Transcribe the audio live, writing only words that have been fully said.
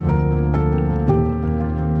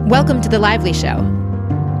Welcome to The Lively Show.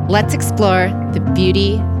 Let's explore the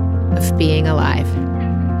beauty of being alive.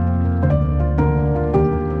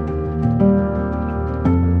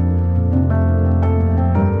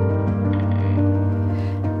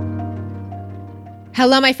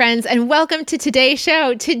 Hello, my friends, and welcome to today's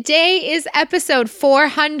show. Today is episode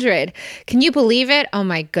 400. Can you believe it? Oh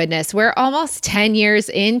my goodness. We're almost 10 years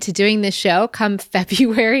into doing this show come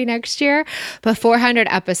February next year, but 400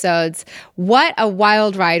 episodes. What a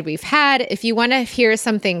wild ride we've had. If you want to hear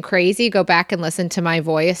something crazy, go back and listen to my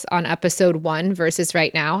voice on episode 1 versus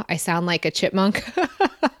right now. I sound like a chipmunk.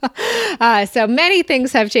 So many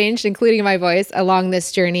things have changed, including my voice along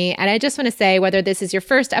this journey. And I just want to say, whether this is your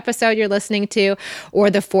first episode you're listening to or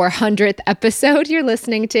the 400th episode you're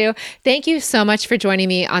listening to, thank you so much for joining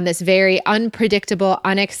me on this very unpredictable,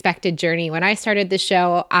 unexpected journey. When I started the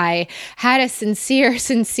show, I had a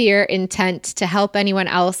sincere intent to help anyone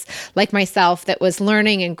else like myself that was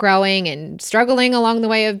learning and growing and struggling along the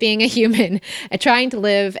way of being a human and trying to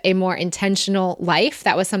live a more intentional life.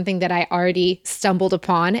 That was something that I already stumbled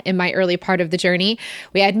upon in my early part of the journey.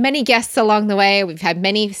 We had many guests along the way. We've had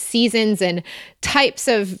many seasons and types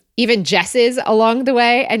of even Jesses along the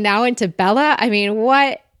way, and now into Bella. I mean,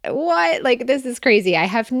 what? Like, this is crazy. I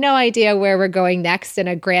have no idea where we're going next in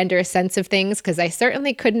a grander sense of things, because I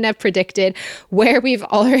certainly couldn't have predicted where we've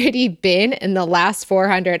already been in the last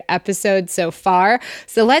 400 episodes so far.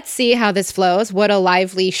 So let's see how this flows. What a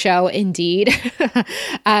lively show indeed.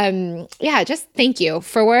 Just thank you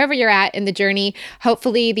for wherever you're at in the journey.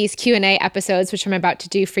 Hopefully these Q&A episodes, which I'm about to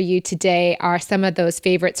do for you today, are some of those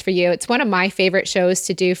favorites for you. It's one of my favorite shows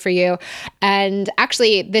to do for you. And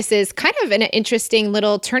actually, this is kind of an interesting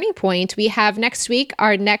little turning point. We have next week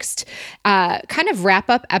our next kind of wrap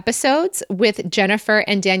up episodes with Jennifer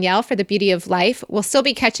and Danielle for The Beauty of Life. We'll still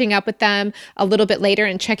be catching up with them a little bit later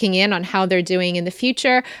and checking in on how they're doing in the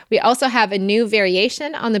future. We also have a new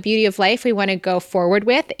variation on The Beauty of Life we want to go forward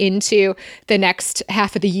with into the next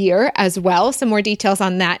half of the year as well. Some more details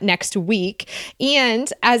on that next week. And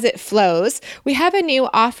as it flows, we have a new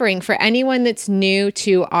offering for anyone that's new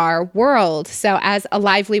to our world. So as A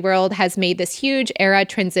Lively World has made this huge era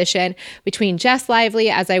transition between Jess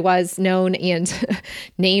Lively, as I was known and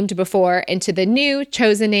named before, into the new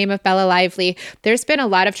chosen name of Bella Lively, there's been a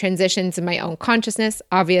lot of transitions in my own consciousness,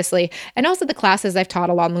 obviously, and also the classes I've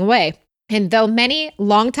taught along the way. And though many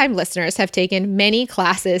longtime listeners have taken many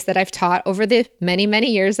classes that I've taught over the many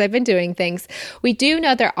years I've been doing things, we do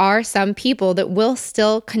know there are some people that will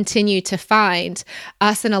still continue to find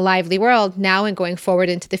us in A Lively World now and going forward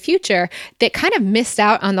into the future that kind of missed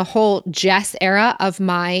out on the whole Jess era of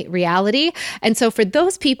my reality. And so for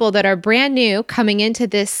those people that are brand new coming into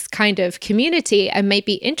this kind of community and might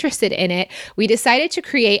be interested in it, we decided to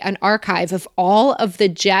create an archive of all of the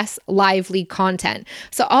Jess Lively content.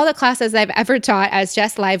 So all the classes I've ever taught as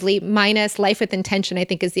Jess Lively minus Life with Intention, I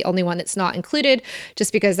think, is the only one that's not included,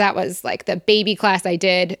 just because that was like the baby class I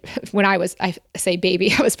did when I say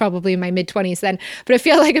baby, I was probably in my mid-20s then, but I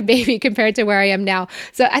feel like a baby compared to where I am now.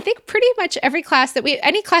 So I think pretty much any class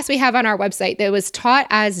we have on our website that was taught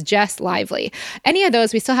as Jess Lively, any of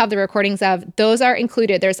those we still have the recordings of, those are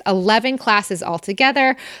included. There's 11 classes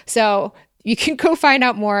altogether. So you can go find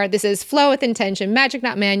out more. This is Flow with Intention, Magic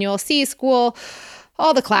Not Manual, C School,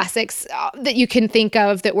 all the classics that you can think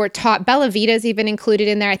of that were taught. Bella Vita is even included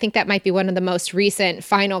in there. I think that might be one of the most recent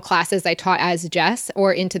final classes I taught as Jess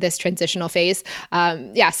or into this transitional phase.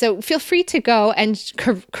 So feel free to go and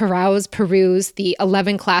peruse the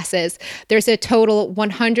 11 classes. There's a total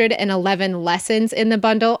 111 lessons in the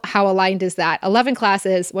bundle. How aligned is that? 11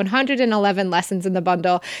 classes, 111 lessons in the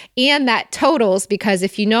bundle. And that totals, because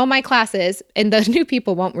if you know my classes, and the new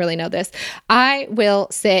people won't really know this, I will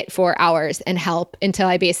sit for hours and help until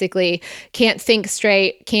I basically can't think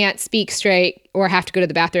straight, can't speak straight, or have to go to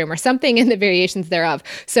the bathroom or something in the variations thereof.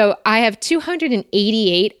 So I have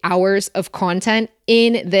 288 hours of content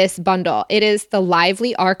in this bundle. It is the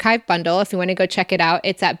Lively Archive bundle. If you want to go check it out,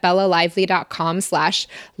 it's at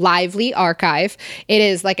bellalively.com/lively archive. It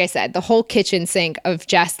is, like I said, the whole kitchen sink of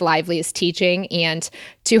Jess Lively's teaching and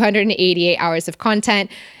 288 hours of content.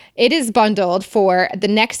 It is bundled for the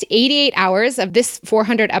next 88 hours of this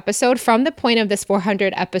 400 episode. From the point of this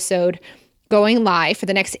 400 episode going live for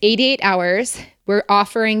the next 88 hours, we're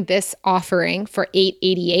offering this offering for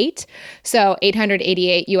 $888. So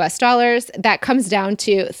 $888 US dollars. That comes down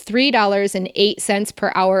to $3.08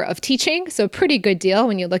 per hour of teaching. So pretty good deal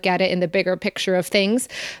when you look at it in the bigger picture of things.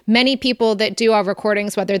 Many people that do our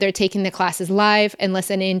recordings, whether they're taking the classes live and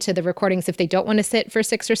listen into the recordings if they don't want to sit for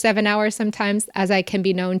 6 or 7 hours sometimes, as I can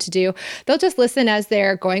be known to do, they'll just listen as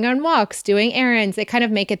they're going on walks, doing errands. They kind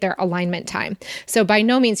of make it their alignment time. So by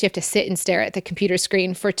no means you have to sit and stare at the computer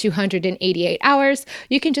screen for 288 hours.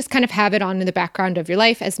 You can just kind of have it on in the background of your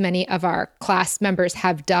life, as many of our class members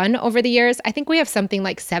have done over the years. I think we have something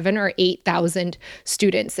like 7,000 or 8,000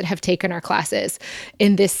 students that have taken our classes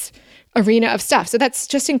in this arena of stuff. So that's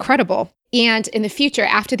just incredible. And in the future,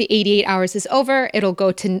 after the 88 hours is over, it'll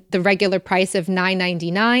go to the regular price of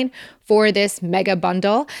 $9.99 for this mega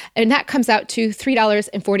bundle. And that comes out to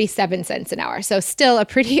 $3.47 an hour. So still a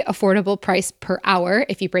pretty affordable price per hour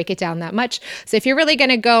if you break it down that much. So if you're really going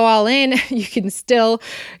to go all in, you can still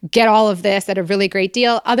get all of this at a really great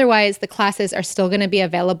deal. Otherwise, the classes are still going to be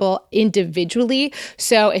available individually.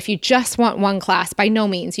 So if you just want one class, by no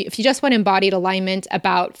means, if you just want embodied alignment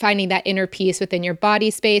about finding that inner peace within your body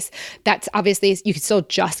space, that's obviously, you can still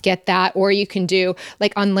just get that, or you can do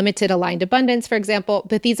like unlimited aligned abundance, for example,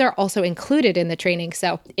 but these are also included in the training.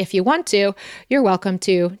 So if you want to, you're welcome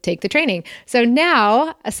to take the training. So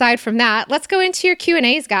now, aside from that, let's go into your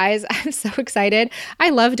Q&As, guys. I'm so excited. I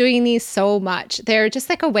love doing these so much. They're just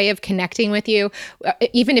like a way of connecting with you.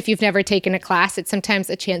 Even if you've never taken a class, it's sometimes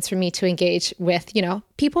a chance for me to engage with,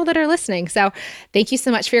 people that are listening. So thank you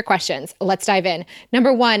so much for your questions. Let's dive in.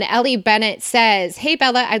 Number 1, Ellie Bennett says, "Hey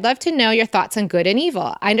Bella, I'd love to know your thoughts on good and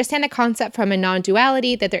evil. I understand the concept from a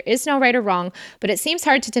non-duality that there is no right or wrong, but it seems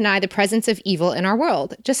hard to deny the presence of evil in our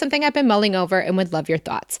world. Just something I've been mulling over and would love your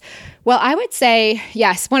thoughts." Well, I would say,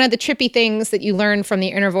 yes, one of the trippy things that you learn from the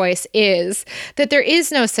inner voice is that there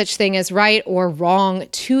is no such thing as right or wrong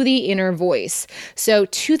to the inner voice. So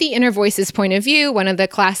to the inner voice's point of view, one of the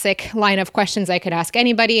classic line of questions I could ask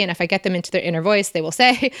anybody, and if I get them into their inner voice, they will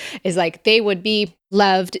say, is like they would be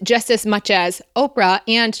loved just as much as Oprah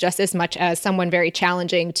and just as much as someone very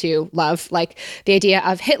challenging to love, like the idea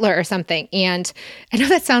of Hitler or something. And I know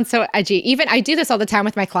that sounds so edgy. Even I do this all the time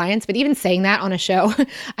with my clients, but even saying that on a show,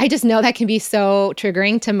 I just know that can be so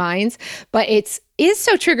triggering to minds, but is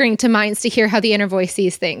so triggering to minds to hear how the inner voice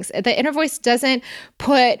sees things. The inner voice doesn't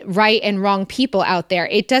put right and wrong people out there.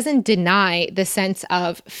 It doesn't deny the sense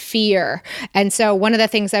of fear. And so one of the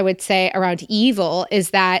things I would say around evil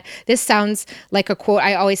is that this sounds like a quote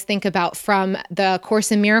I always think about from the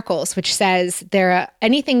Course in Miracles, which says,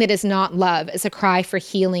 anything that is not love is a cry for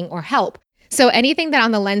healing or help. So anything that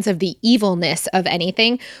on the lens of the evilness of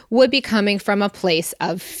anything would be coming from a place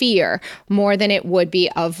of fear more than it would be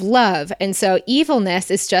of love. And so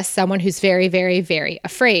evilness is just someone who's very, very, very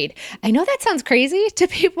afraid. I know that sounds crazy to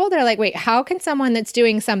people. They're like, wait, how can someone that's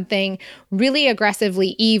doing something really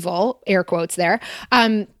aggressively evil, air quotes there,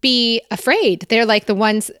 be afraid? They're like the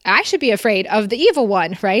ones, I should be afraid of the evil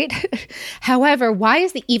one, right? However, why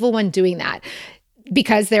is the evil one doing that?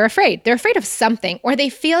 Because they're afraid. They're afraid of something, or they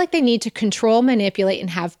feel like they need to control, manipulate, and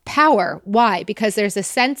have power. Why? Because there's a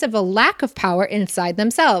sense of a lack of power inside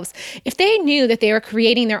themselves. If they knew that they were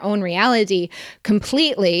creating their own reality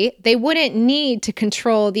completely, they wouldn't need to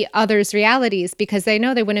control the others' realities because they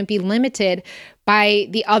know they wouldn't be limited by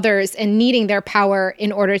the others and needing their power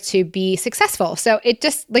in order to be successful. So it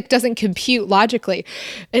just doesn't compute logically.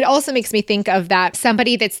 It also makes me think of that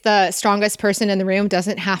somebody that's the strongest person in the room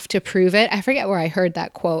doesn't have to prove it. I forget where I heard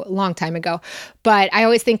that quote a long time ago, but I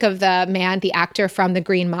always think of the actor from The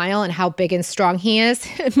Green Mile and how big and strong he is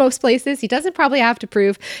in most places. He doesn't probably have to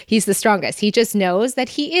prove he's the strongest. He just knows that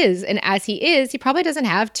he is. And as he is, he probably doesn't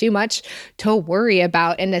have too much to worry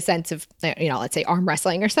about in the sense of, let's say arm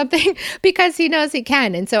wrestling or something, because he knows he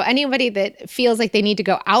can. And so anybody that feels like they need to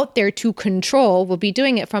go out there to control will be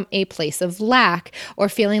doing it from a place of lack or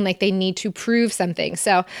feeling like they need to prove something.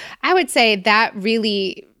 So I would say that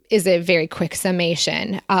really is a very quick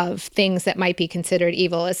summation of things that might be considered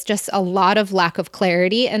evil. It's just a lot of lack of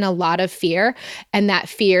clarity and a lot of fear. And that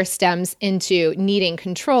fear stems into needing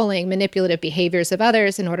controlling, manipulative behaviors of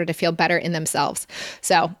others in order to feel better in themselves.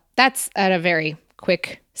 So that's at a very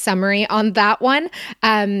quick summary on that one.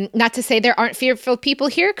 Not to say there aren't fearful people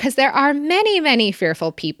here, because there are many, many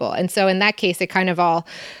fearful people. And so in that case, it kind of all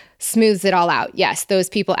smooths it all out. Yes, those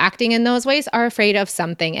people acting in those ways are afraid of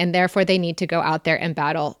something, and therefore they need to go out there and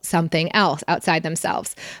battle something else outside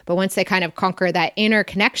themselves. But once they kind of conquer that inner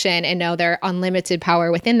connection and know their unlimited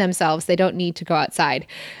power within themselves, they don't need to go outside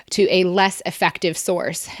to a less effective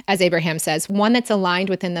source. As Abraham says, one that's aligned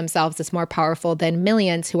within themselves is more powerful than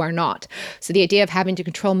millions who are not. So the idea of having to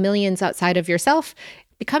control millions outside of yourself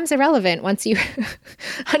becomes irrelevant once you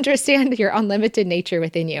understand your unlimited nature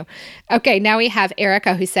within you. Okay, now we have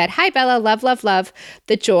Erica who said, "Hi Bella, love, love, love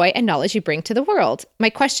the joy and knowledge you bring to the world.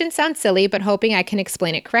 My question sounds silly, but hoping I can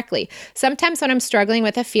explain it correctly. Sometimes when I'm struggling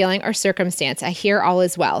with a feeling or circumstance, I hear all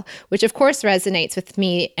is well, which of course resonates with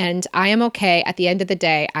me, and I am okay. At the end of the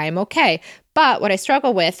day, I am okay. But what I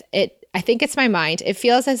struggle with, I think it's my mind. It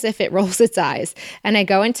feels as if it rolls its eyes, and I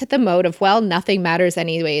go into the mode of, well, nothing matters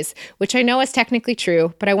anyways, which I know is technically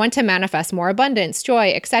true, but I want to manifest more abundance,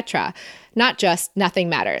 joy, etc. Not just nothing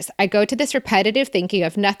matters. I go to this repetitive thinking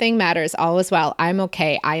of nothing matters, all is well, I'm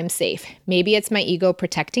okay, I am safe. Maybe it's my ego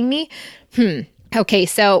protecting me. Okay,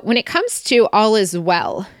 so when it comes to all is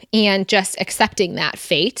well and just accepting that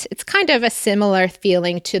fate, it's kind of a similar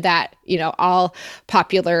feeling to that, all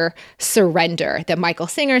popular surrender that Michael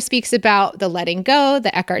Singer speaks about, the letting go,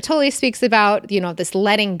 that Eckhart Tolle speaks about, this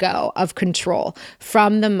letting go of control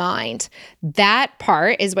from the mind. That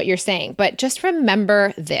part is what you're saying. But just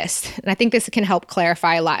remember this, and I think this can help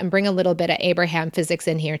clarify a lot and bring a little bit of Abraham physics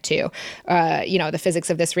in here too, the physics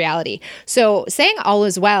of this reality. So saying all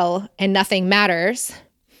is well and nothing matters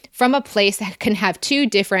from a place that can have two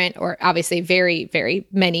different, or obviously very, very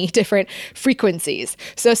many different frequencies.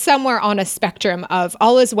 So somewhere on a spectrum of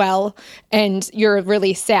all is well and you're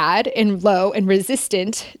really sad and low and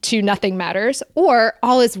resistant to nothing matters, or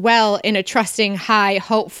all is well in a trusting, high,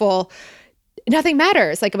 hopeful, nothing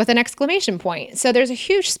matters, like with an exclamation point. So there's a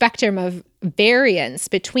huge spectrum of variance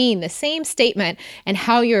between the same statement and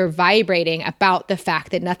how you're vibrating about the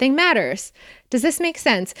fact that nothing matters. Does this make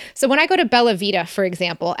sense? So when I go to Bella Vita, for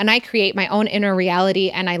example, and I create my own inner reality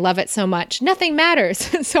and I love it so much, nothing matters.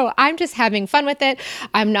 So I'm just having fun with it.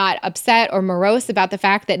 I'm not upset or morose about the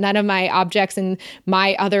fact that none of my objects in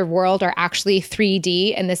my other world are actually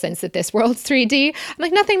 3D in the sense that this world's 3D. I'm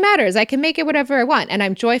like, nothing matters. I can make it whatever I want. And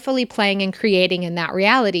I'm joyfully playing and creating in that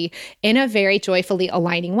reality in a very joyfully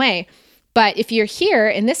aligning way. But if you're here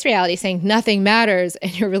in this reality saying nothing matters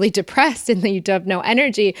and you're really depressed and you have no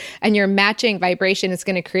energy and your matching vibration is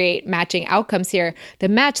going to create matching outcomes here that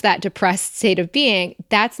match that depressed state of being,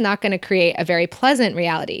 that's not going to create a very pleasant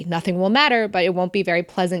reality. Nothing will matter, but it won't be very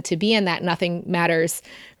pleasant to be in that nothing matters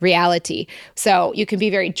reality. So you can be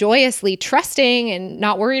very joyously trusting and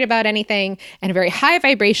not worried about anything and a very high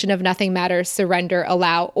vibration of nothing matters, surrender,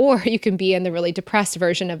 allow, or you can be in the really depressed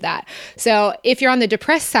version of that. So if you're on the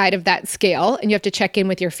depressed side of that scale and you have to check in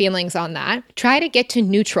with your feelings on that, try to get to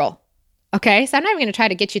neutral. Okay, so I'm not even going to try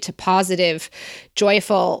to get you to positive,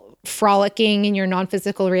 joyful, frolicking in your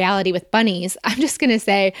non-physical reality with bunnies. I'm just going to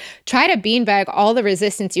say, try to beanbag all the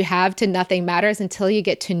resistance you have to nothing matters until you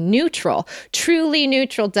get to neutral. Truly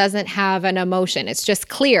neutral doesn't have an emotion. It's just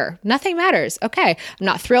clear. Nothing matters. Okay, I'm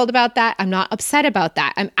not thrilled about that. I'm not upset about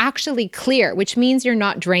that. I'm actually clear, which means you're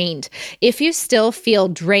not drained. If you still feel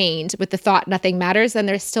drained with the thought nothing matters, then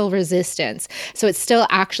there's still resistance. So it's still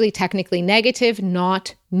actually technically negative,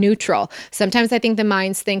 not neutral. Sometimes I think the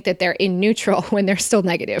minds think that they're in neutral when they're still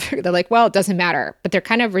negative. They're like, well, it doesn't matter, but they're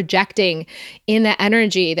kind of rejecting in the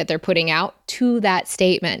energy that they're putting out to that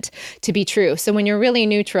statement to be true. So when you're really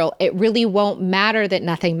neutral, it really won't matter that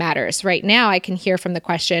nothing matters. Right now, I can hear from the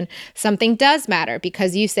question, something does matter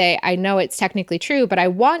because you say, I know it's technically true, but I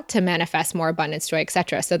want to manifest more abundance, joy,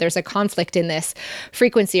 etc. So there's a conflict in this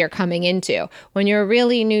frequency you're coming into. When you're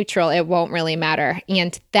really neutral, it won't really matter.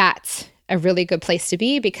 And that's a really good place to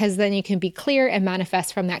be because then you can be clear and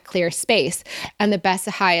manifest from that clear space and the best,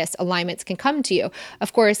 highest alignments can come to you.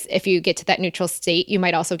 Of course, if you get to that neutral state, you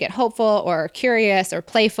might also get hopeful or curious or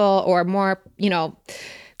playful or more,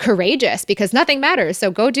 courageous because nothing matters. So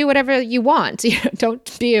go do whatever you want.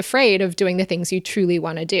 Don't be afraid of doing the things you truly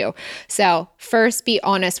want to do. So first be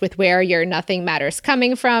honest with where your nothing matters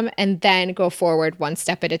coming from, and then go forward one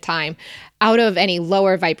step at a time out of any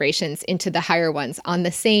lower vibrations into the higher ones on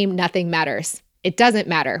the same nothing matters. It doesn't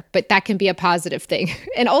matter, but that can be a positive thing.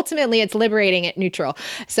 And ultimately, it's liberating at neutral.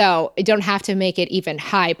 So you don't have to make it even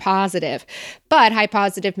high positive. But high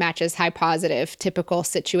positive matches high positive typical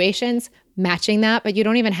situations. matching that, but you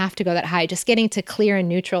don't even have to go that high. Just getting to clear and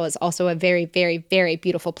neutral is also a very, very, very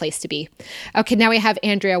beautiful place to be. Okay, now we have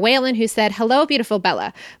Andrea Whalen who said, "Hello, beautiful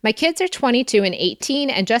Bella. My kids are 22 and 18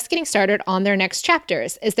 and just getting started on their next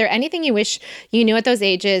chapters. Is there anything you wish you knew at those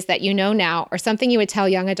ages that you know now, or something you would tell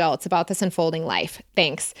young adults about this unfolding life?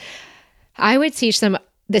 Thanks." I would teach them,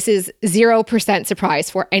 this is 0% surprise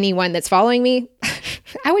for anyone that's following me.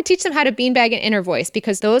 I would teach them how to beanbag and inner voice,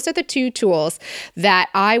 because those are the two tools that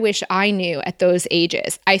I wish I knew at those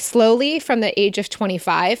ages. I slowly, from the age of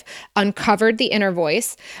 25, uncovered the inner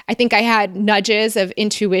voice. I think I had nudges of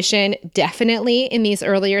intuition definitely in these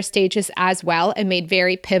earlier stages as well, and made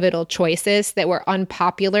very pivotal choices that were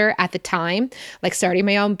unpopular at the time, like starting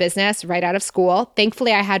my own business right out of school.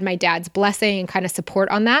 Thankfully, I had my dad's blessing and kind of support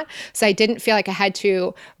on that, so I didn't feel like I had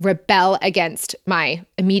to rebel against my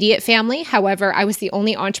immediate family. However, I was the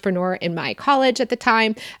only entrepreneur in my college at the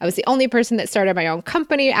time. I was the only person that started my own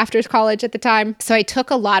company after college at the time. So I took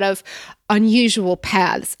a lot of unusual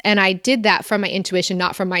paths, and I did that from my intuition,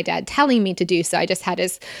 not from my dad telling me to do so. I just had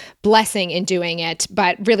his blessing in doing it.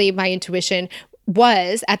 But really, my intuition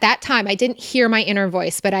was, at that time, I didn't hear my inner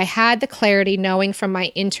voice, but I had the clarity knowing from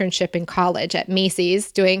my internship in college at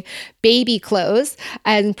Macy's doing baby clothes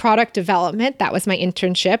and product development. That was my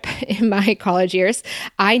internship in my college years.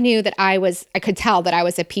 I knew that I could tell that I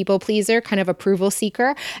was a people pleaser, kind of approval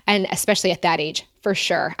seeker, and especially at that age, for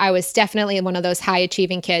sure. I was definitely one of those high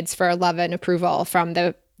achieving kids for love and approval from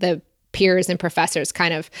the peers and professors,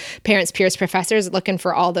 kind of parents, peers, professors, looking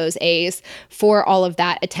for all those A's for all of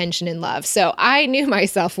that attention and love. So I knew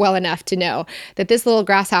myself well enough to know that this little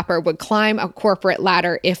grasshopper would climb a corporate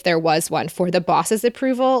ladder if there was one, for the boss's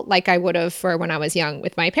approval, like I would have for when I was young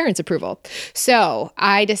with my parents' approval. So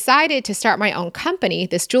I decided to start my own company,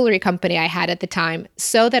 this jewelry company I had at the time,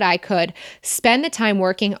 so that I could spend the time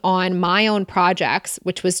working on my own projects,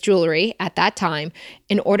 which was jewelry at that time,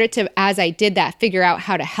 in order to, as I did that, figure out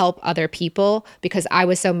how to help other people, because I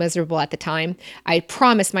was so miserable at the time. I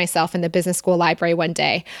promised myself in the business school library one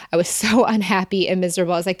day, I was so unhappy and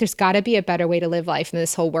miserable. I was like, there's got to be a better way to live life than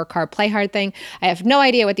this whole work hard, play hard thing. I have no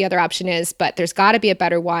idea what the other option is, but there's got to be a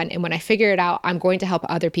better one. And when I figure it out, I'm going to help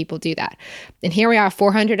other people do that. And here we are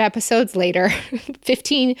 400 episodes later,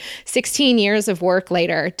 15, 16 years of work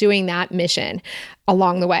later, doing that mission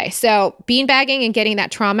along the way. So beanbagging and getting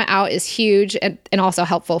that trauma out is huge, and also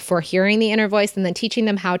helpful for hearing the inner voice, and then teaching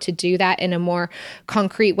them how to do that in a more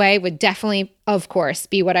concrete way would definitely, of course,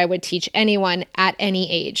 be what I would teach anyone at any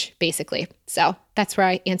age, basically. So that's where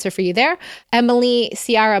I answer for you there. Emily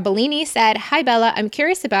Ciara Bellini said, "Hi, Bella. I'm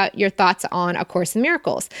curious about your thoughts on A Course in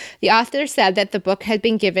Miracles. The author said that the book had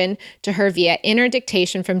been given to her via inner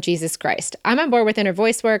dictation from Jesus Christ. I'm on board with inner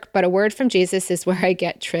voice work, but a word from Jesus is where I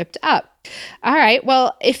get tripped up." All right.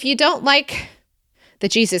 Well, if you don't like the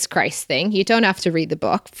Jesus Christ thing, you don't have to read the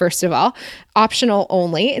book, first of all. Optional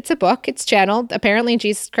only. It's a book. It's channeled. Apparently,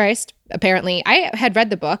 Jesus Christ. Apparently, I had read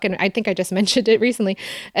the book, and I think I just mentioned it recently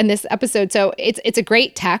in this episode. So it's a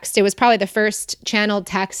great text. It was probably the first channeled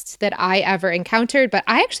text that I ever encountered, but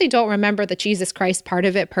I actually don't remember the Jesus Christ part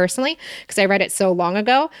of it personally, because I read it so long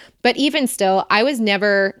ago. But even still, I was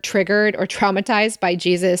never triggered or traumatized by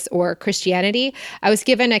Jesus or Christianity. I was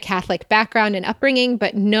given a Catholic background and upbringing,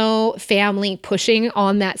 but no family pushing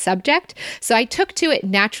on that subject. So I took to it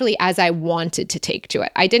naturally as I wanted to take to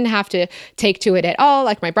it. I didn't have to take to it at all,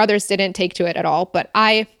 like my brothers didn't take to it at all, but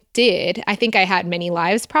I did. I think I had many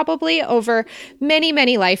lives, probably over many,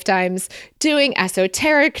 many lifetimes, doing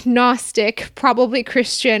esoteric, Gnostic, probably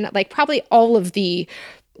Christian, like probably all of the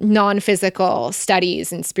non-physical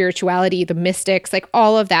studies and spirituality, the mystics, like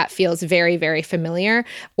all of that feels very, very familiar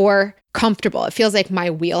or comfortable. It feels like my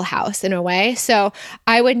wheelhouse in a way. So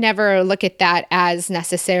I would never look at that as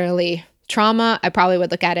necessarily trauma. I probably would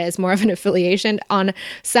look at it as more of an affiliation on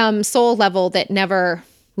some soul level that never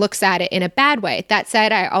looks at it in a bad way. That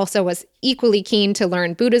said, I also was equally keen to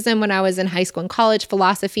learn Buddhism when I was in high school and college,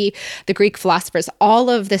 philosophy, the Greek philosophers, all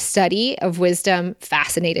of the study of wisdom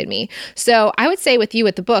fascinated me. So I would say with you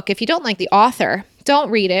with the book, if you don't like the author, don't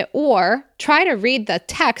read it, or try to read the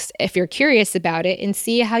text if you're curious about it and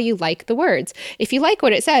see how you like the words. If you like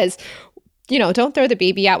what it says, don't throw the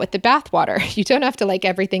baby out with the bathwater. You don't have to like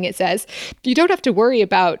everything it says. You don't have to worry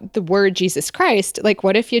about the word Jesus Christ. Like,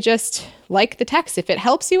 what if you just like the text? If it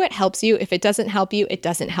helps you, it helps you. If it doesn't help you, it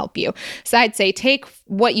doesn't help you. So I'd say take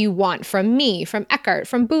what you want from me, from Eckhart,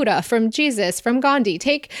 from Buddha, from Jesus, from Gandhi.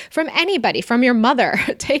 Take from anybody, from your mother.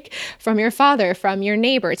 Take from your father, from your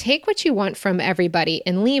neighbor. Take what you want from everybody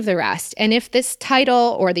and leave the rest. And if this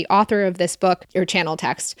title or the author of this book, your channel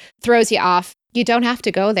text, throws you off, You don't have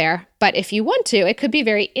to go there, but if you want to, it could be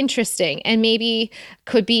very interesting and maybe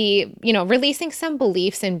could be, releasing some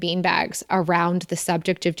beliefs and beanbags around the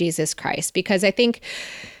subject of Jesus Christ, because I think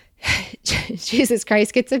Jesus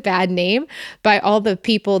Christ gets a bad name by all the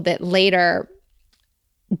people that later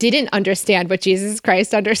didn't understand what Jesus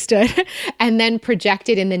Christ understood and then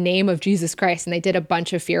projected in the name of Jesus Christ. And they did a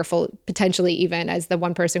bunch of fearful, potentially even, as the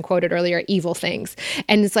one person quoted earlier, evil things.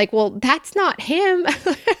 And it's like, well, that's not him.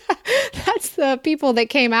 That's the people that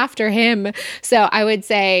came after him. So I would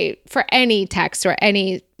say for any text or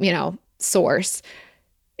any, source,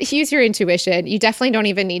 use your intuition. You definitely don't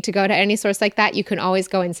even need to go to any source like that. You can always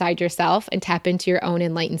go inside yourself and tap into your own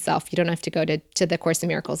enlightened self. You don't have to go to the Course in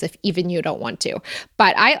Miracles if even you don't want to.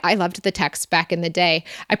 But I loved the text back in the day.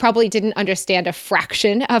 I probably didn't understand a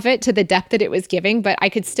fraction of it to the depth that it was giving, but I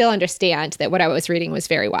could still understand that what I was reading was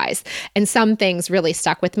very wise. And some things really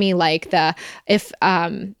stuck with me, like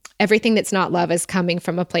everything that's not love is coming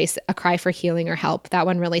from a cry for healing or help. That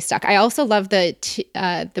one really stuck. I also love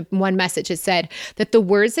the one message that said that the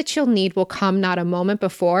words that you'll need will come not a moment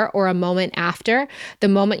before or a moment after the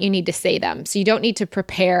moment you need to say them. So you don't need to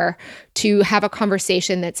prepare to have a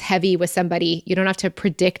conversation that's heavy with somebody. You don't have to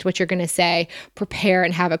predict what you're going to say, prepare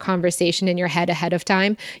and have a conversation in your head ahead of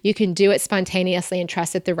time. You can do it spontaneously and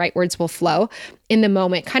trust that the right words will flow in the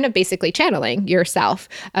moment, kind of basically channeling yourself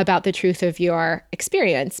about the truth of your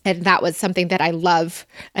experience. And that was something that I love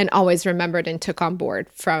and always remembered and took on board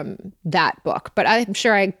from that book. But I'm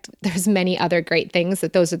sure there's many other great things,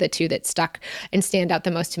 that those are the two that stuck and stand out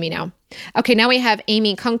the most to me now. Okay, now we have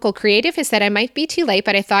Amy Kunkel Creative, who said, I might be too late,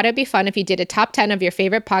 but I thought it'd be fun if you did a top 10 of your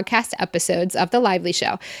favorite podcast episodes of The Lively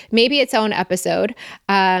Show. Maybe its own episode.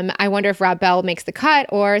 I wonder if Rob Bell makes the cut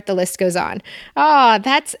or the list goes on. Oh,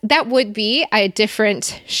 that would be a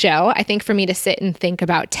different show. I think for me to sit and think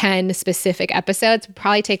about 10 specific episodes would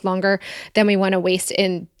probably take longer than we want to waste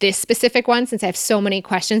in this specific one, since I have so many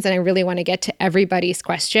questions and I really want to get to everybody's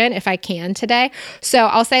question if I can today. So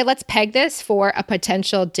I'll say let's peg this for a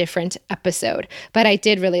potential different episode. But I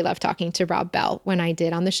did really love talking to Rob Bell when I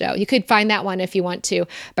did on the show. You could find that one if you want to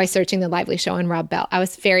by searching The Lively Show and Rob Bell. I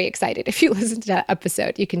was very excited. If you listen to that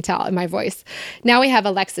episode, you can tell in my voice. Now we have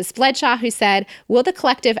Alexis Bledshaw, who said, will the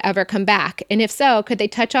collective ever come back? And if so, could they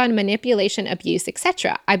touch on manipulation, abuse,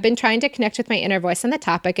 etc.? I've been trying to connect with my inner voice on the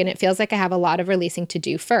topic, and it feels like I have a lot of releasing to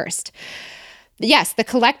do first. Yes, the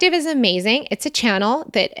collective is amazing. It's a channel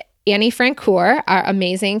that Annie Francoeur, our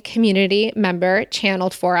amazing community member,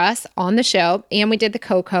 channeled for us on the show. And we did the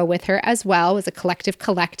Coco with her as well. It was a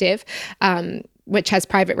collective, which has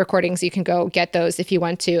private recordings. You can go get those if you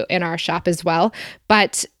want to in our shop as well.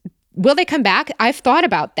 But will they come back? I've thought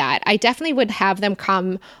about that. I definitely would have them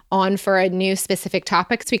come on for a new specific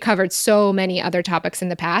topic. We covered so many other topics in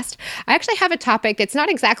the past. I actually have a topic that's not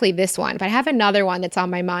exactly this one, but I have another one that's on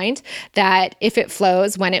my mind that if it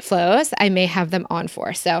flows, when it flows, I may have them on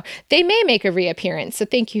for. So they may make a reappearance. So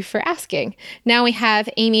thank you for asking. Now we have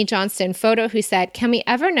Amy Johnston Photo, who said, can we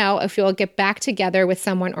ever know if we will get back together with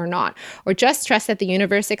someone or not? Or just trust that the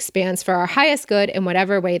universe expands for our highest good in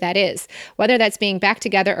whatever way that is, whether that's being back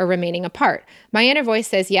together or remaining apart? My inner voice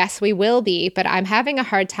says, yes, we will be, but I'm having a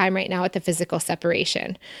hard time right now with the physical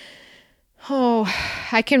separation. Oh,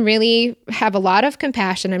 I can really have a lot of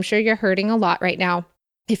compassion. I'm sure you're hurting a lot right now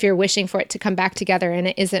if you're wishing for it to come back together and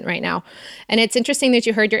it isn't right now. And it's interesting that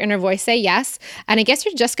you heard your inner voice say yes. And I guess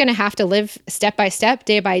you're just going to have to live step by step,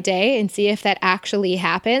 day by day, and see if that actually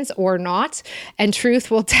happens or not. And truth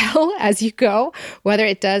will tell as you go, whether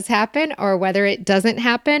it does happen or whether it doesn't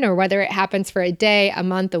happen, or whether it happens for a day, a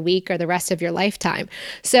month, a week, or the rest of your lifetime.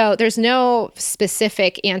 So there's no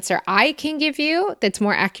specific answer I can give you that's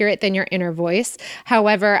more accurate than your inner voice.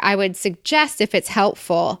 However, I would suggest, if it's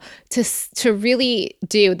helpful, to really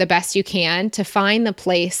do the best you can to find the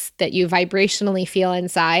place that you vibrationally feel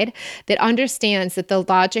inside that understands that the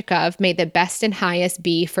logic of may the best and highest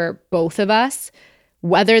be for both of us,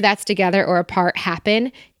 whether that's together or apart,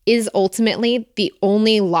 happen, is ultimately the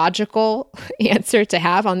only logical answer to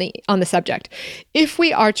have on the subject. If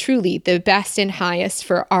we are truly the best and highest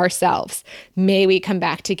for ourselves, may we come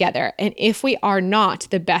back together. And if we are not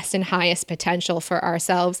the best and highest potential for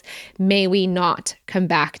ourselves, may we not come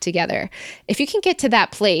back together. If you can get to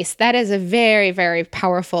that place, that is a very, very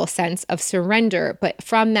powerful sense of surrender, but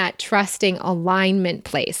from that trusting alignment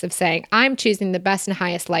place of saying, I'm choosing the best and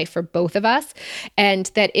highest life for both of us. And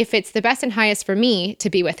that if it's the best and highest for me to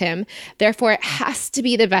be with him, therefore it has to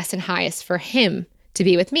be the best and highest for him to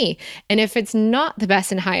be with me. And if it's not the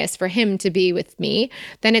best and highest for him to be with me,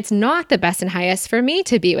 then it's not the best and highest for me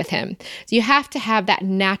to be with him. So you have to have that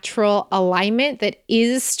natural alignment that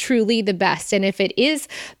is truly the best. And if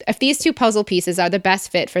these two puzzle pieces are the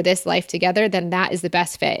best fit for this life together, then that is the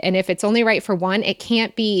best fit. And if it's only right for one, it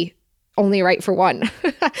can't be only right for one.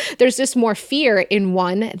 There's just more fear in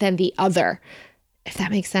one than the other, if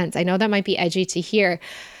that makes sense. I know that might be edgy to hear,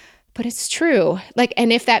 but it's true.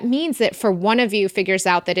 And if that means that for one of you figures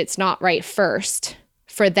out that it's not right first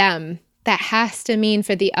for them, that has to mean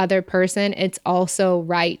for the other person, it's also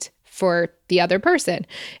right for the other person.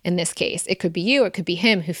 In this case, it could be you, it could be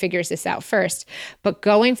him who figures this out first. But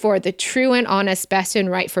going for the true and honest, best and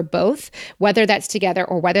right for both, whether that's together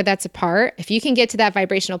or whether that's apart, if you can get to that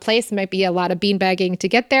vibrational place, it might be a lot of beanbagging to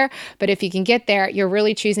get there. But if you can get there, you're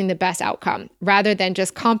really choosing the best outcome rather than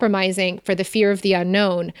just compromising for the fear of the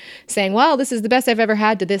unknown, saying, well, this is the best I've ever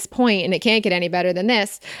had to this point and it can't get any better than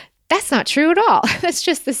this. That's not true at all. That's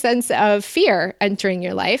just the sense of fear entering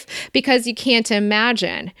your life because you can't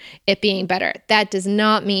imagine it being better. That does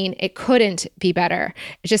not mean it couldn't be better.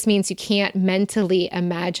 It just means you can't mentally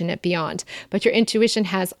imagine it beyond. But your intuition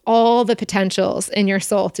has all the potentials in your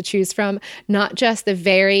soul to choose from, not just the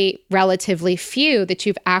very relatively few that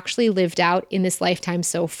you've actually lived out in this lifetime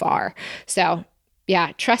so far. So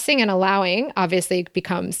yeah, trusting and allowing obviously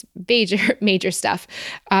becomes major stuff,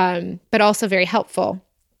 but also very helpful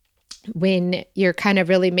when you're kind of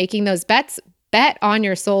really making those bets. Bet on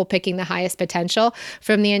your soul picking the highest potential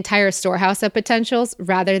from the entire storehouse of potentials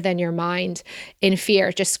rather than your mind in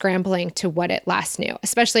fear, just scrambling to what it last knew,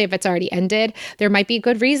 especially if it's already ended. There might be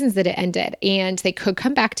good reasons that it ended and they could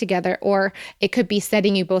come back together, or it could be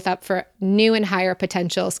setting you both up for new and higher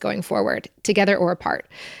potentials going forward, together or apart.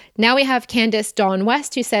 Now we have Candace Dawn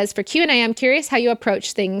West, who says, for Q&A, I'm curious how you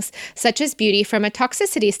approach things such as beauty from a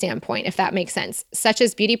toxicity standpoint, if that makes sense, such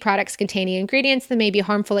as beauty products containing ingredients that may be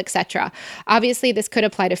harmful, etc. Obviously, this could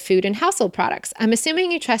apply to food and household products. I'm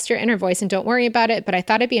assuming you trust your inner voice and don't worry about it, but I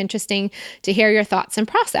thought it'd be interesting to hear your thoughts and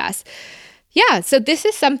process. Yeah, so this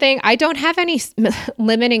is something I don't have any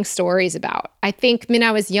limiting stories about. I think when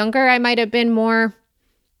I was younger, I might have been more,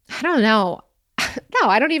 I don't know. No,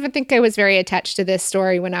 I don't even think I was very attached to this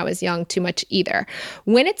story when I was young too much either.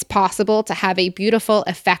 When it's possible to have a beautiful,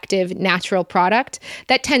 effective, natural product,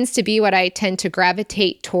 that tends to be what I tend to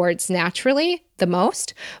gravitate towards naturally the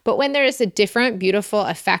most. But when there is a different, beautiful,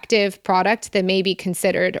 effective product that may be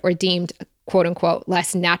considered or deemed quote unquote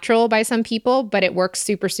less natural by some people, but it works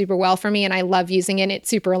super, super well for me and I love using it. It's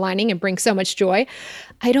super aligning and brings so much joy.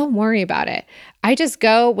 I don't worry about it. I just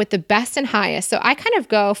go with the best and highest. So I kind of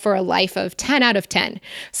go for a life of 10 out of 10.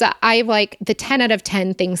 So I like the 10 out of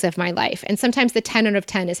 10 things of my life. And sometimes the 10 out of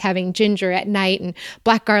 10 is having ginger at night and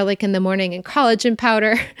black garlic in the morning and collagen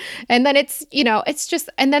powder. And then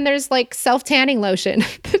and then there's like self-tanning lotion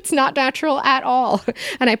that's not natural at all.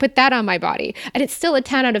 And I put that on my body and it's still a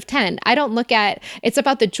 10 out of 10. I don't look at, it's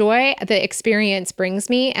about the joy the experience brings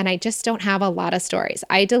me. And I just don't have a lot of stories.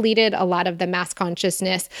 I deleted a lot of the mass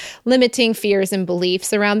consciousness, limiting fears and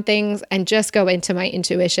beliefs around things and just go into my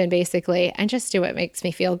intuition basically and just do what makes me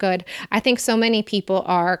feel good. I think so many people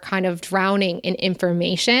are kind of drowning in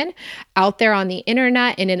information out there on the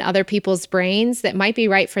internet and in other people's brains that might be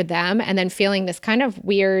right for them and then feeling this kind of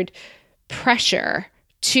weird pressure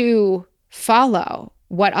to follow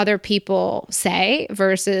what other people say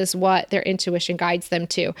versus what their intuition guides them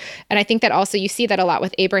to. And I think that also you see that a lot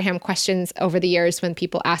with Abraham questions over the years when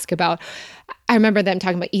people ask about, I remember them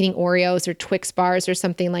talking about eating Oreos or Twix bars or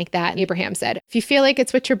something like that. And Abraham said, if you feel like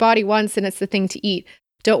it's what your body wants and it's the thing to eat,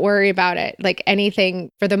 don't worry about it. Like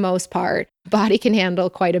anything for the most part, body can handle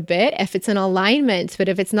quite a bit if it's in alignment. But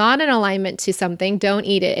if it's not in alignment to something, don't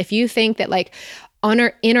eat it. If you think that like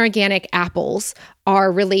inorganic apples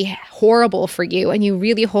are really horrible for you and you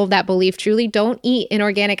really hold that belief truly, don't eat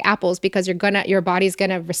inorganic apples because your body's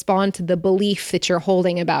gonna respond to the belief that you're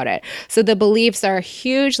holding about it. So the beliefs are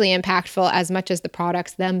hugely impactful as much as the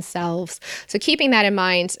products themselves. So keeping that in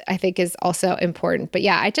mind, I think is also important. But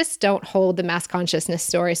yeah, I just don't hold the mass consciousness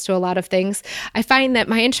stories to a lot of things. I find that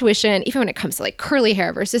my intuition, even when it comes to like curly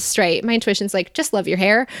hair versus straight, my intuition's like, just love your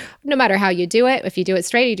hair, no matter how you do it. If you do it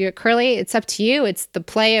straight, you do it curly, it's up to you. It's the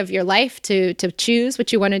play of your life to choose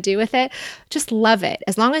what you want to do with it. Just love it.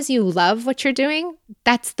 As long as you love what you're doing,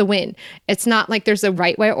 that's the win. It's not like there's a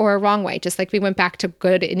right way or a wrong way. Just like we went back to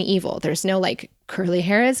good and evil. There's no like curly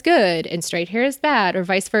hair is good and straight hair is bad, or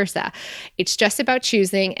vice versa. It's just about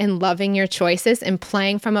choosing and loving your choices and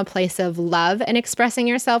playing from a place of love and expressing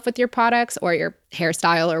yourself with your products or your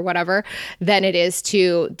hairstyle or whatever, than it is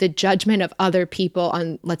to the judgment of other people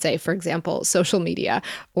on, let's say, for example, social media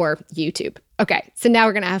or YouTube. Okay, so now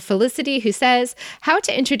we're going to have Felicity, who says, how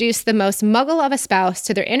to introduce the most muggle of a spouse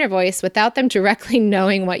to their inner voice without them directly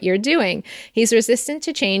knowing what you're doing. He's resistant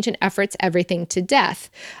to change and efforts everything to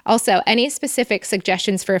death. Also, any specific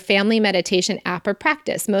suggestions for a family meditation app or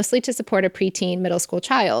practice, mostly to support a preteen middle school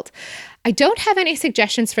child? I don't have any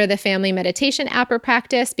suggestions for the family meditation app or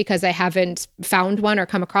practice because I haven't found one or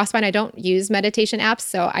come across one. I don't use meditation apps,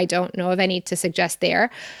 so I don't know of any to suggest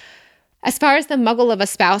there. As far as the muggle of a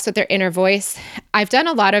spouse with their inner voice, I've done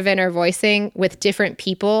a lot of inner voicing with different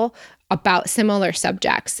people about similar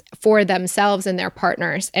subjects for themselves and their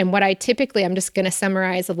partners. And what I'm just going to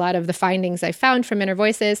summarize a lot of the findings I found from inner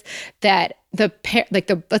voices, that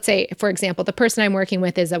let's say, for example, the person I'm working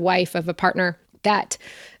with is a wife of a partner that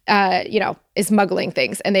is muggling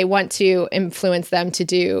things, and they want to influence them to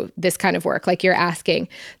do this kind of work like you're asking.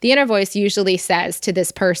 The inner voice usually says to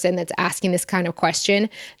this person that's asking this kind of question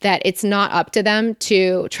that it's not up to them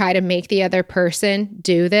to try to make the other person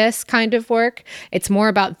do this kind of work. It's more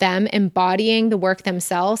about them embodying the work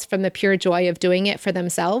themselves from the pure joy of doing it for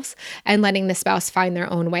themselves and letting the spouse find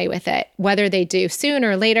their own way with it. Whether they do soon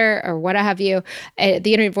or later or what have you,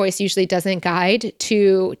 the inner voice usually doesn't guide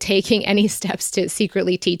to taking any steps to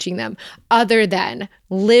secretly teaching them, other than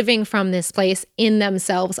living from this place in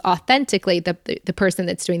themselves authentically, the person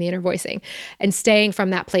that's doing the inner voicing, and staying from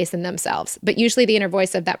that place in themselves. But usually the inner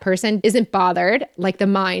voice of that person isn't bothered, like the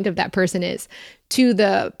mind of that person is, to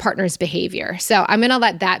the partner's behavior. So I'm going to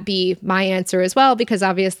let that be my answer as well, because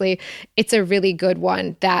obviously it's a really good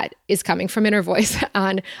one that is coming from inner voice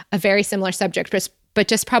on a very similar subject, but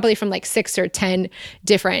just probably from like 6 or 10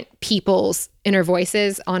 different people's inner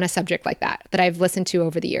voices on a subject like that I've listened to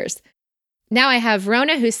over the years. Now I have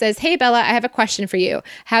Rona, who says, hey, Bella, I have a question for you.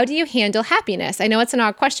 How do you handle happiness? I know it's an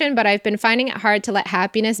odd question, but I've been finding it hard to let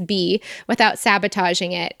happiness be without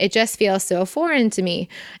sabotaging it. It just feels so foreign to me.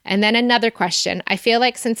 And then another question. I feel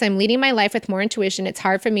like since I'm leading my life with more intuition, it's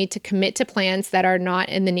hard for me to commit to plans that are not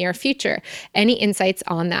in the near future. Any insights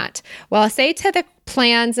on that? Well, I'll say to the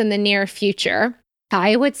plans in the near future,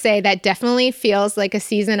 I would say that definitely feels like a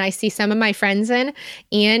season I see some of my friends in,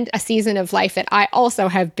 and a season of life that I also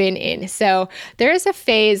have been in. So there is a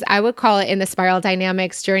phase, I would call it in the spiral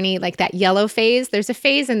dynamics journey, like that yellow phase. There's a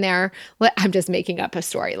phase in there, I'm just making up a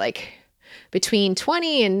story, like between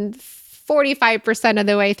 20 and 45% of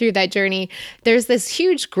the way through that journey, there's this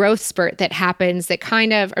huge growth spurt that happens that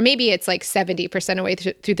kind of, or maybe it's like 70% of the way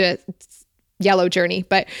through the yellow journey,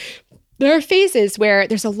 but there are phases where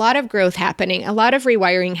there's a lot of growth happening, a lot of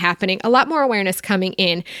rewiring happening, a lot more awareness coming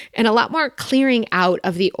in, and a lot more clearing out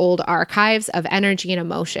of the old archives of energy and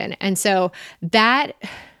emotion. And so that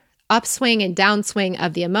upswing and downswing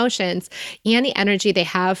of the emotions and the energy they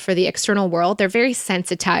have for the external world, they're very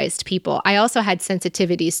sensitized people. I also had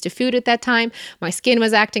sensitivities to food at that time. My skin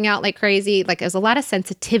was acting out like crazy. Like there's a lot of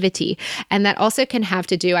sensitivity. And that also can have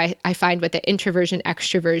to do, I find, with the introversion,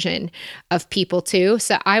 extroversion of people too.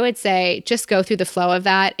 So I would say just go through the flow of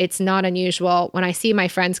that. It's not unusual. When I see my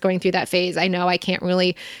friends going through that phase, I know I can't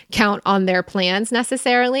really count on their plans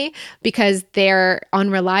necessarily because they're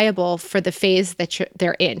unreliable for the phase that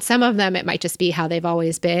they're in. Some of them, it might just be how they've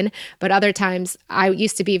always been. But other times I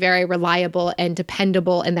used to be very reliable and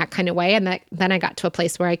dependable in that kind of way. And then I got to a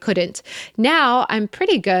place where I couldn't. Now I'm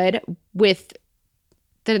pretty good with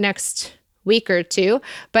the next week or two,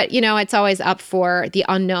 but it's always up for the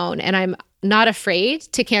unknown. And I'm not afraid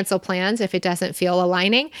to cancel plans if it doesn't feel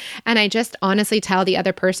aligning. And I just honestly tell the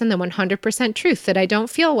other person the 100% truth that I don't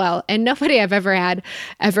feel well. And nobody I've ever had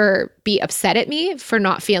be upset at me for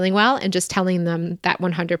not feeling well and just telling them that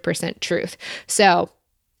 100% truth. So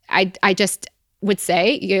I just would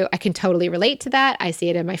say I can totally relate to that. I see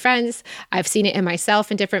it in my friends. I've seen it in myself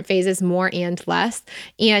in different phases, more and less.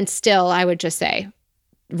 And still, I would just say,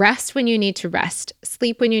 rest when you need to rest,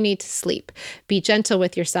 sleep when you need to sleep, be gentle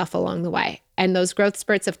with yourself along the way. And those growth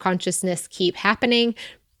spurts of consciousness keep happening.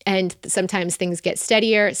 And sometimes things get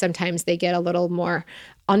steadier. Sometimes they get a little more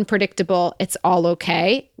unpredictable. It's all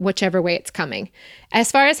okay, whichever way it's coming.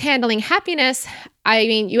 As far as handling happiness, I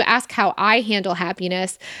mean, you ask how I handle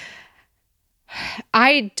happiness.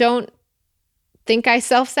 I don't think I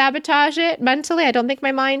self-sabotage it mentally. I don't think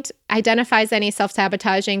my mind identifies any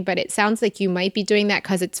self-sabotaging, but it sounds like you might be doing that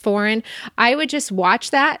because it's foreign. I would just watch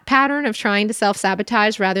that pattern of trying to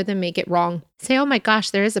self-sabotage rather than make it wrong. Say, oh my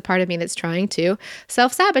gosh, there is a part of me that's trying to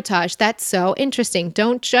self-sabotage. That's so interesting.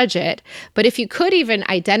 Don't judge it. But if you could even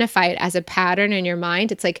identify it as a pattern in your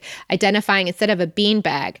mind, it's like identifying, instead of a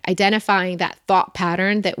beanbag, identifying that thought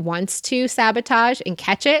pattern that wants to sabotage and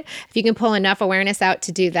catch it. If you can pull enough awareness out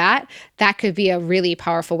to do that, that could be a really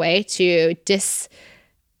powerful way to disengage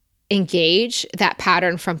that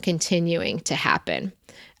pattern from continuing to happen.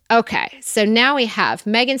 Okay, so now we have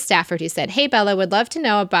Megan Stafford, who said, "Hey Bella, would love to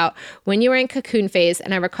know about when you were in cocoon phase,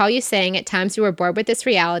 and I recall you saying at times you were bored with this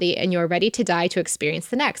reality and you were ready to die to experience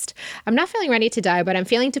the next. I'm not feeling ready to die, but I'm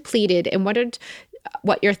feeling depleted and wondered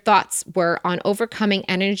what your thoughts were on overcoming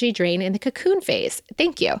energy drain in the cocoon phase."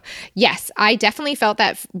 Thank you. Yes, I definitely felt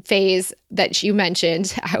that phase that you